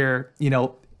interesting to hear,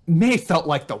 May felt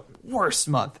like the worst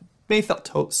month. May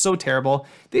felt so terrible.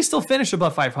 They still finished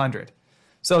above 500.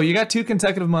 So you got 2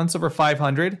 consecutive months over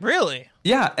 500. Really?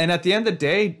 Yeah, and at the end of the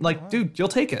day, dude, you'll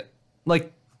take it.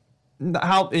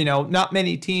 How, not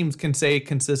many teams can say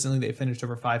consistently they finished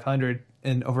over 500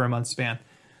 in over a month span.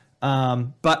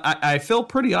 But I feel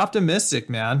pretty optimistic,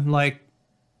 man.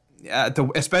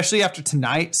 Especially after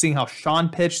tonight, seeing how Sean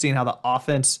pitched, seeing how the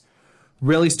offense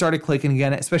really started clicking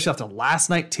again, especially after last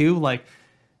night too.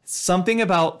 Something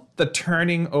about the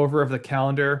turning over of the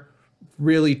calendar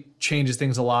really changes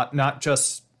things a lot, not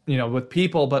just, with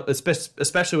people, but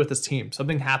especially with this team.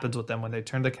 Something happens with them when they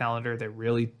turn the calendar. They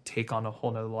really take on a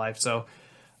whole nother life. So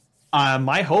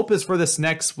my hope is for this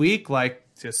next week,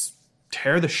 just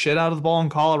tear the shit out of the ball in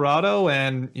Colorado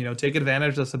and, take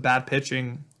advantage of some bad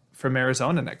pitching from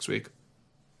Arizona next week.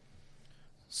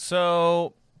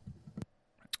 So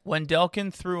when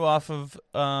Delkin threw off of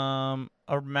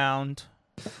a mound.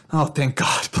 Oh, thank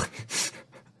God.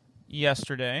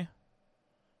 Yesterday.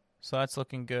 So that's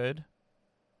looking good.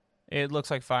 It looks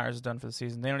like Fiers is done for the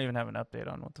season. They don't even have an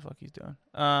update on what the fuck he's doing.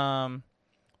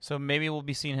 So maybe we'll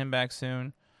be seeing him back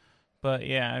soon. But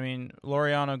yeah,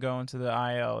 Laureano going to the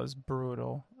IL is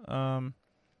brutal. I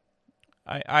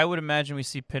would imagine we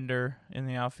see Pinder in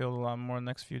the outfield a lot more in the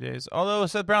next few days. Although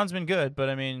Seth Brown's been good,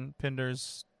 but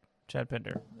Pinder's Chad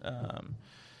Pinder.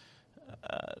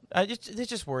 It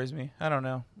just worries me. I don't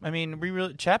know.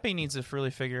 Chappie needs to really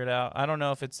figure it out. I don't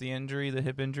know if it's the injury, the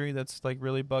hip injury, that's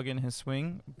really bugging his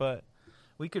swing, but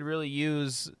we could really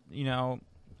use,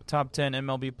 top 10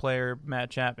 MLB player Matt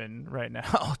Chapman right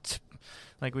now.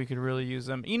 We could really use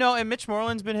him. And Mitch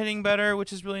Moreland's been hitting better,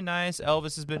 which is really nice.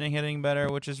 Elvis has been hitting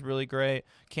better, which is really great.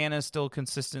 Canna's still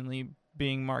consistently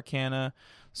being Mark Canna.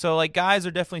 So, guys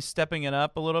are definitely stepping it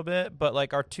up a little bit, but,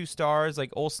 our 2 stars,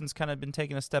 Olsen's kind of been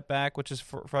taking a step back, which is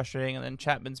frustrating, and then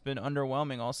Chapman's been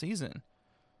underwhelming all season.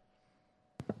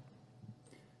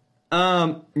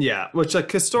 Yeah, which,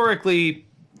 historically,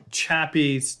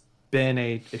 Chappie's been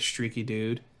a streaky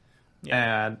dude.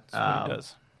 Yeah, and that's what he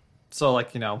does. So,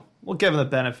 we'll give him the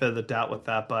benefit of the doubt with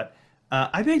that, but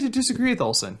I beg to disagree with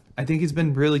Olsen. I think he's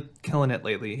been really killing it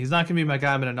lately. He's not going to be my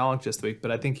guy I'm going to acknowledge this week,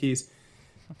 but I think he's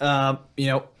You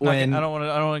know, I don't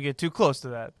want to get too close to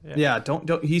that. Yeah,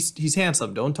 don't. He's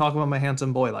handsome. Don't talk about my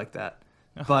handsome boy like that.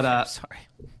 But I'm sorry.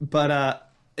 But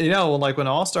you know, like when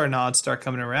All-Star nods start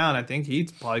coming around, I think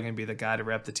he's probably going to be the guy to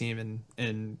rep the team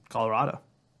in Colorado.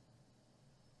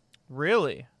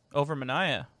 Really? Over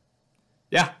Minaya?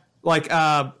 Yeah, like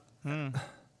I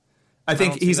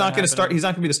think he's not going to start. He's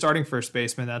not going to be the starting first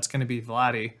baseman. That's going to be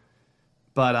Vladdy.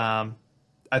 But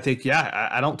I think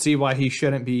I don't see why he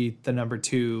shouldn't be the number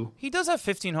 2. He does have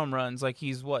 15 home runs. Like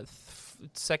he's what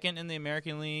second in the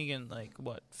American League and like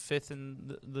what 5th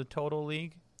in the total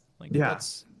league. Like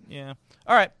that's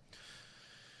All right,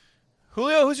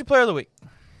 Julio, who's your player of the week?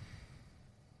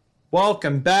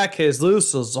 Welcome back, Jesus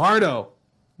Luzardo.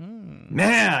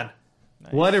 Man,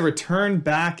 nice. What a return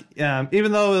back.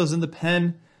 Even though it was in the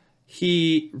pen,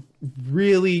 he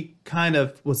really kind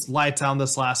of was lights out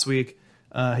this last week.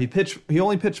 He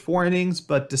only pitched 4 innings,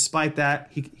 but despite that,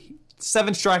 he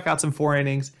 7 strikeouts in 4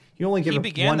 innings. He only gave up 1 walk.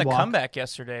 He began the comeback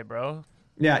yesterday, bro.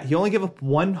 Yeah, he only gave up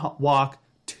 1 walk,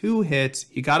 2 hits.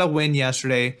 He got a win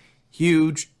yesterday.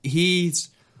 Huge. He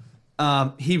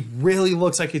really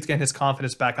looks like he's getting his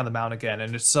confidence back on the mound again,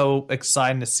 and it's so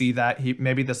exciting to see that.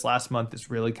 Maybe this last month is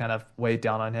really kind of weighed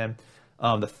down on him.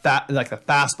 The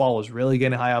fastball was really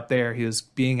getting high up there. He was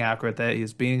being accurate with it. He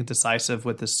was being decisive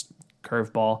with this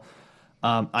curveball.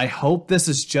 I hope this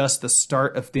is just the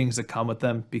start of things that come with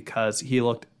him because he's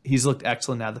looked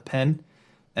excellent out of the pen,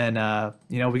 and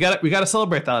we got to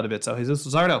celebrate that a bit. So Jesus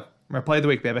Luzardo, my play of the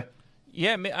week, baby.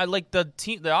 Yeah, I like the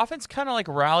team. The offense kind of like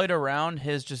rallied around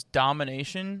his just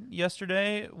domination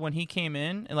yesterday when he came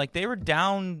in, and like they were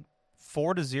down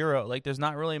 4-0. Like there's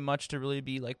not really much to really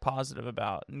be like positive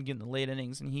about and getting the late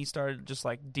innings, and he started just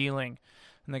like dealing,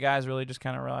 and the guys really just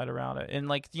kind of rallied around it. And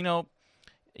like you don't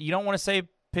want to say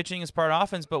pitching is part of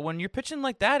offense, but when you're pitching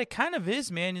like that, it kind of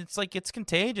is, man. It's like it's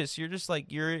contagious. You're just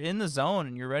like you're in the zone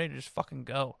and you're ready to just fucking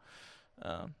go.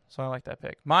 So I like that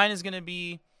pick. Mine is gonna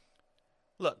be.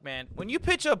 Look, man, when you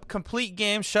pitch a complete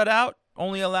game shutout,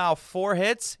 only allow 4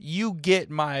 hits, you get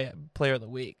my player of the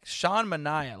week. Sean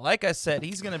Manaea. Like I said,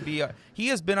 he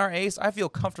has been our ace. I feel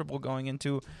comfortable going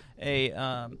into a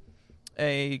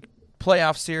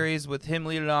playoff series with him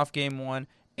leading off game 1,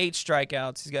 8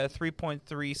 strikeouts. He's got a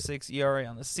 3.36 ERA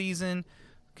on the season.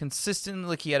 Consistent.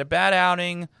 Like he had a bad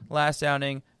outing, last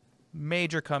outing,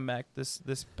 major comeback this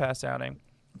past outing.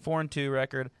 4-2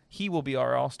 record. He will be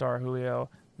our all-star, Julio.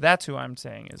 That's who I'm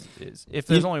saying is if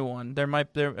there's only one,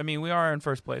 I mean, we are in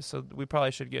first place, so we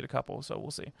probably should get a couple, so we'll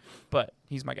see. But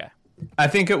he's my guy. I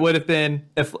think it would have been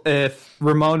if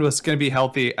Ramon was going to be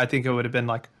healthy. I think it would have been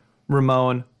like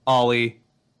Ramon, Ollie,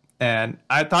 and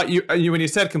I thought you when you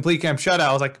said complete game shutout,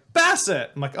 I was like Bassett.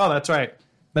 I'm like, oh, that's right.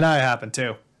 But now it happened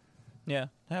too. Yeah,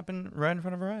 it happened right in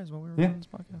front of our eyes while we were recording this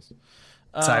podcast.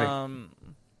 Exciting.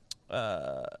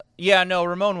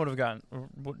 Ramon would have gone.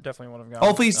 Definitely would have gone.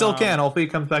 Hopefully he still can. Hopefully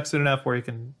he comes back soon enough where he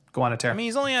can go on a tear. I mean,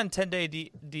 he's only on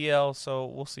 10-day DL, so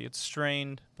we'll see. It's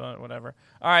strained, but whatever.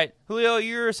 All right, Julio,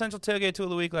 your essential tailgate tool of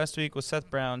the week last week was Seth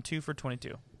Brown, 2 for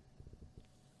 22.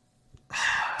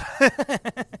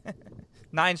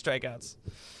 9 strikeouts.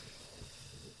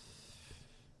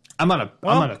 I'm on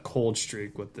a cold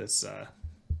streak with this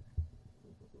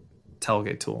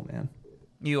tailgate tool, man.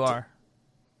 You are.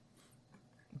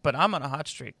 But I'm on a hot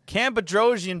streak. Cam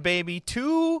Bedrosian, baby.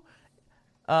 2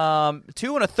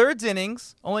 1/3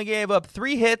 innings. Only gave up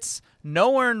 3 hits.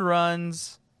 No earned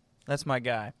runs. That's my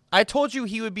guy. I told you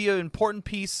he would be an important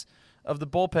piece of the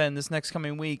bullpen this next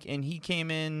coming week, and he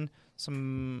came in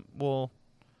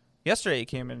yesterday he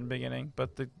came in the beginning,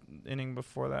 but the inning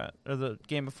before that, or the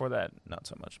game before that, not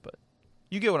so much. But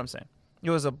you get what I'm saying. It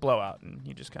was a blowout, and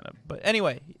he just kind of... But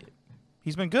anyway,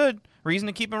 he's been good. Reason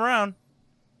to keep him around.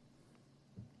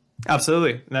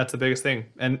 Absolutely. And that's the biggest thing.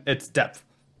 And it's depth.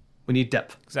 We need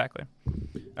depth. Exactly.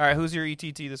 All right, who's your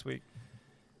ETT this week?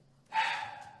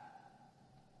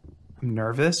 I'm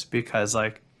nervous because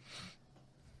like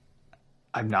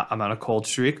I'm on a cold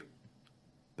streak.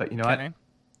 But you know what?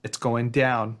 It's going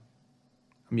down.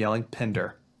 I'm yelling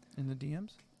Pinder. In the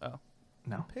DMs? Oh.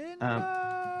 No. Pinder.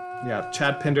 Yeah,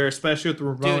 Chad Pinder, especially with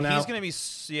Ramon out. He's gonna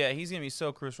be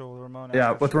so crucial with Ramon out.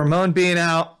 Yeah, with Ramon being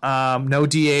out, no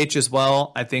DH as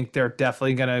well. I think they're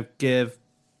definitely gonna give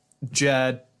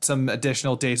Jed some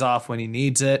additional days off when he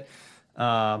needs it.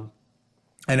 I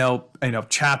know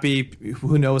Chappie,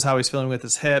 who knows how he's feeling with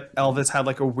his hip. Elvis had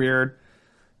like a weird,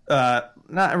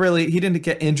 not really. He didn't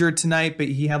get injured tonight, but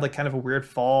he had like kind of a weird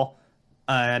fall.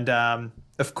 And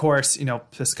of course,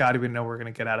 Piscotty, we know we're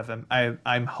going to get out of him.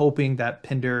 I'm hoping that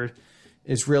Pinder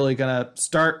is really going to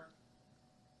start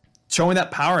showing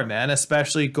that power, man,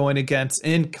 especially going against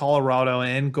in Colorado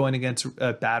and going against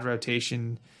a bad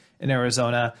rotation in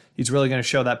Arizona. He's really going to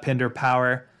show that Pinder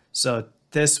power. So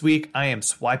this week I am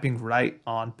swiping right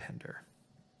on Pinder.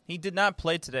 He did not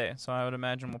play today, so I would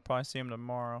imagine we'll probably see him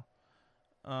tomorrow.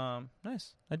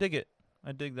 Nice. I dig it.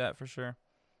 I dig that for sure.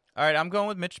 All right, I'm going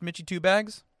with Mitchie Two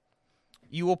Bags.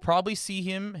 You will probably see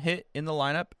him hit in the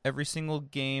lineup every single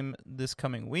game this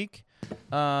coming week.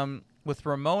 With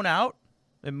Ramon out,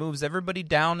 it moves everybody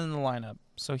down in the lineup.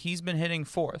 So he's been hitting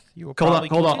fourth. You will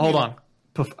Hold on.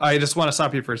 I just want to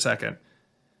stop you for a second.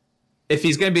 If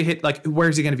he's going to be hit, like,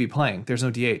 where's he going to be playing? There's no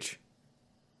DH.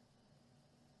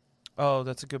 Oh,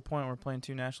 that's a good point. We're playing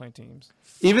 2 National League teams.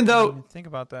 Even though, think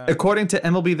about that. According to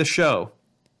MLB The Show,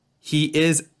 he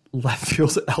is left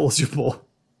field eligible.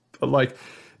 But, like,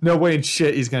 no way in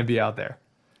shit he's going to be out there.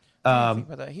 Think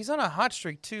about that. He's on a hot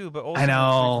streak, too, but Olsen I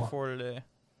know. 3 for 4 today.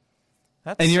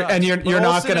 That And you're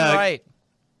not going to... Right.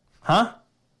 Huh?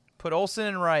 Put Olsen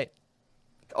in right.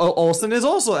 Olsen is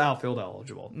also outfield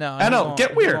eligible. No, I know.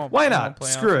 Get weird. Why not?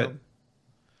 Screw it.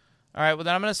 All right, well,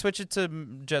 then I'm going to switch it to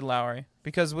Jed Lowry.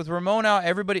 Because with Ramon out,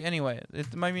 everybody... Anyway,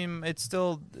 it's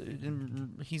still...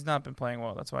 He's not been playing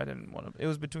well. That's why I didn't want to... It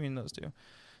was between those two.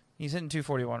 He's hitting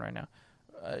 241 right now.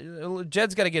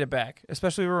 Jed's got to get it back,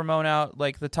 especially with Ramon out.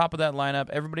 Like, the top of that lineup,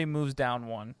 everybody moves down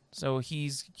 1. So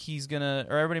he's going to...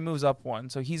 Or everybody moves up 1.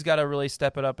 So he's got to really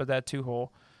step it up at that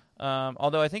 2-hole.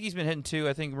 Although I think he's been hitting 2.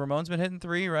 I think Ramon's been hitting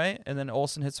 3, right? And then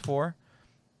Olsen hits 4.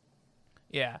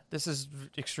 Yeah, this is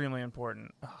extremely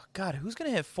important. Oh, God, who's going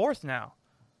to hit 4th now?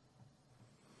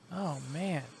 Oh,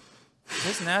 man.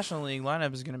 This National League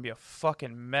lineup is going to be a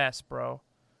fucking mess, bro.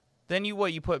 Then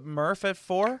you put Murph at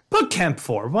 4? Put Kemp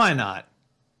 4. Why not?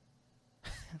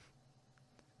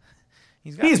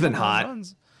 He's been hot.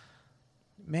 Runs.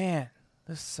 Man,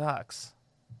 this sucks.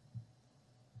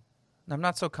 I'm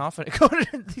not so confident going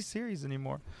into these series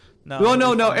anymore. No.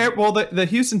 Well, the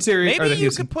Houston series. Maybe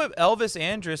you could put Elvis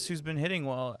Andrus, who's been hitting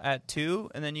well, at 2,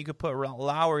 and then you could put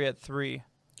Lowry at 3,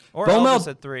 or Elvis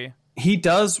at 3. He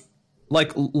does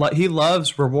he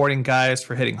loves rewarding guys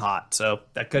for hitting hot, so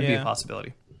that could be a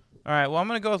possibility. All right, well, I'm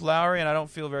going to go with Lowry, and I don't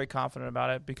feel very confident about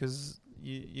it because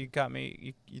you got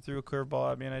me. You threw a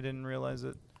curveball at me, and I didn't realize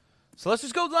it. So let's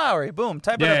just go with Lowry. Boom,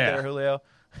 type it up there, Julio.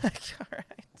 All right.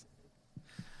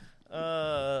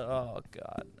 Oh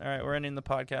God! All right, we're ending the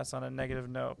podcast on a negative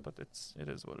note, but it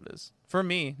is what it is for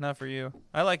me, not for you.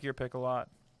 I like your pick a lot.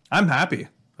 I'm happy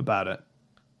about it.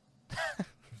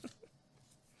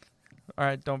 All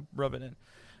right, don't rub it in.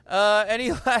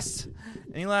 Any last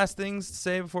things to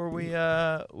say before we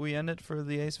end it for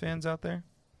the Ace fans out there?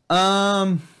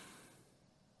 Not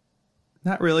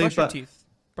really. Brush your teeth.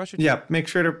 Yeah, make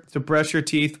sure to brush your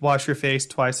teeth, wash your face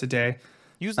twice a day.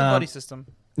 Use the buddy system.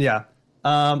 Yeah.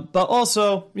 But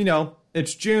also,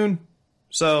 it's June,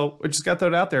 so we just got to throw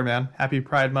it out there, man. Happy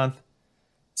Pride Month,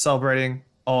 celebrating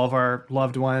all of our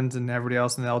loved ones and everybody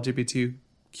else in the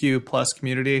LGBTQ plus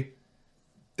community.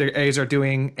 The A's are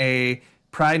doing a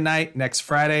Pride Night next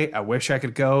Friday. I wish I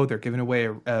could go. They're giving away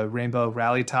a rainbow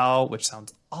rally towel, which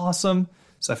sounds awesome.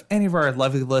 So if any of our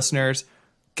lovely listeners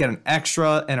get an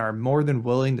extra and are more than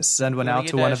willing to send one out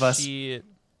to one of us,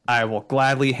 I will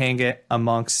gladly hang it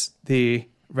amongst the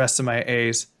rest of my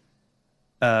A's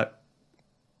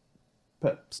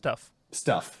stuff.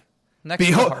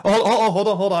 Next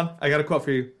hold on. I got a quote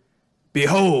for you.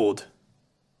 Behold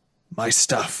my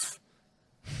stuff.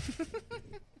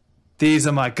 These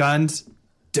are my guns,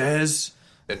 Dez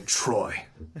and Troy.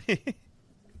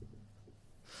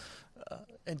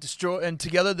 And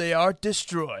together they are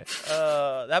destroy.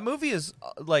 That movie is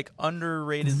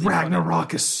underrated.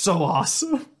 Ragnarok is so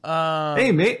awesome.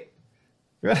 Hey, mate.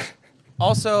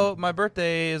 Also, my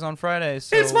birthday is on Friday,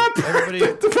 so it's my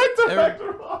birthday.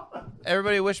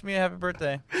 Everybody wish me a happy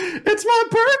birthday. It's my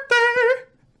birthday.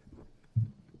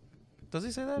 Does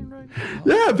he say that right?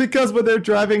 Yeah, because when they're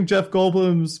driving Jeff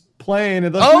Goldblum's plane,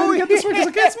 and it's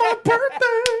my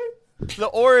birthday. The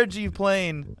orgy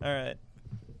plane. All right.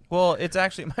 Well, it's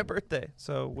actually my birthday,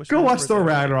 so go watch Thor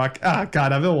Ragnarok. Ah,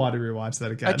 God, I've been wanting to rewatch that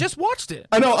again. I just watched it.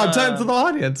 I know. I'm telling to the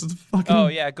audience. It's a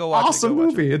fucking go watch awesome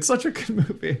movie. It's such a good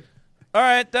movie. All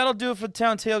right, that'll do it for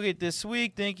Town Tailgate this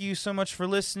week. Thank you so much for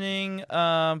listening.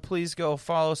 Please go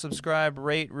follow, subscribe,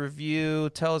 rate, review.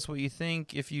 Tell us what you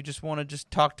think. If you just want to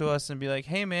just talk to us and be like,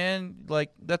 hey, man,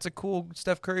 that's a cool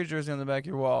Steph Curry jersey on the back of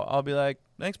your wall. I'll be like,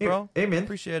 thanks, bro. Hey, man.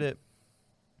 Appreciate it.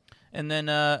 And then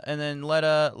sorry,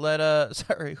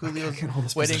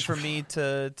 Julio's waiting for me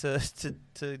to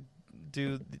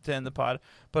do to end the pod.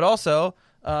 But also,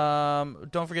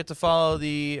 don't forget to follow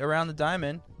the Around the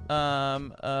Diamond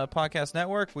podcast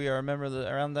network. We are a member of the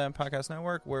Around the Diamond podcast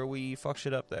network where we fuck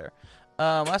shit up there.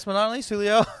 Last but not least,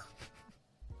 Julio.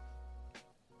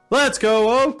 Let's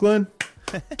go, Oakland.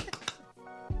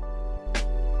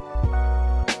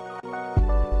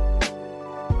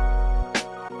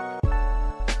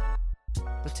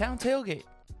 The Town Tailgate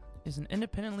is an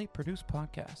independently produced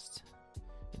podcast.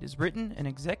 It is written and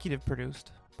executive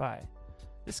produced by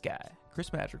this guy,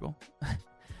 Chris Madrigal,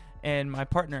 and my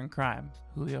partner in crime,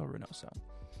 Julio Reynoso.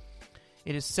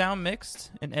 It is sound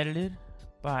mixed and edited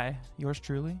by yours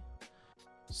truly.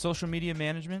 Social media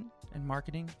management and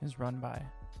marketing is run by,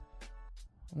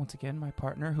 once again, my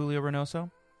partner, Julio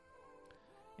Reynoso.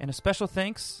 And a special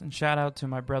thanks and shout out to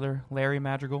my brother, Larry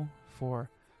Madrigal, for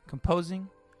composing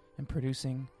and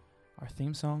producing our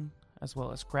theme song, as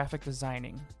well as graphic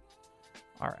designing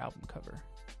our album cover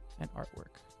and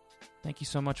artwork. Thank you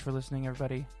so much for listening,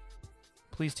 everybody.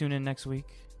 Please tune in next week.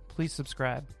 Please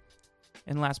subscribe.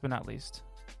 And last but not least,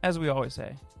 as we always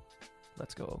say,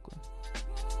 let's go, Oakland.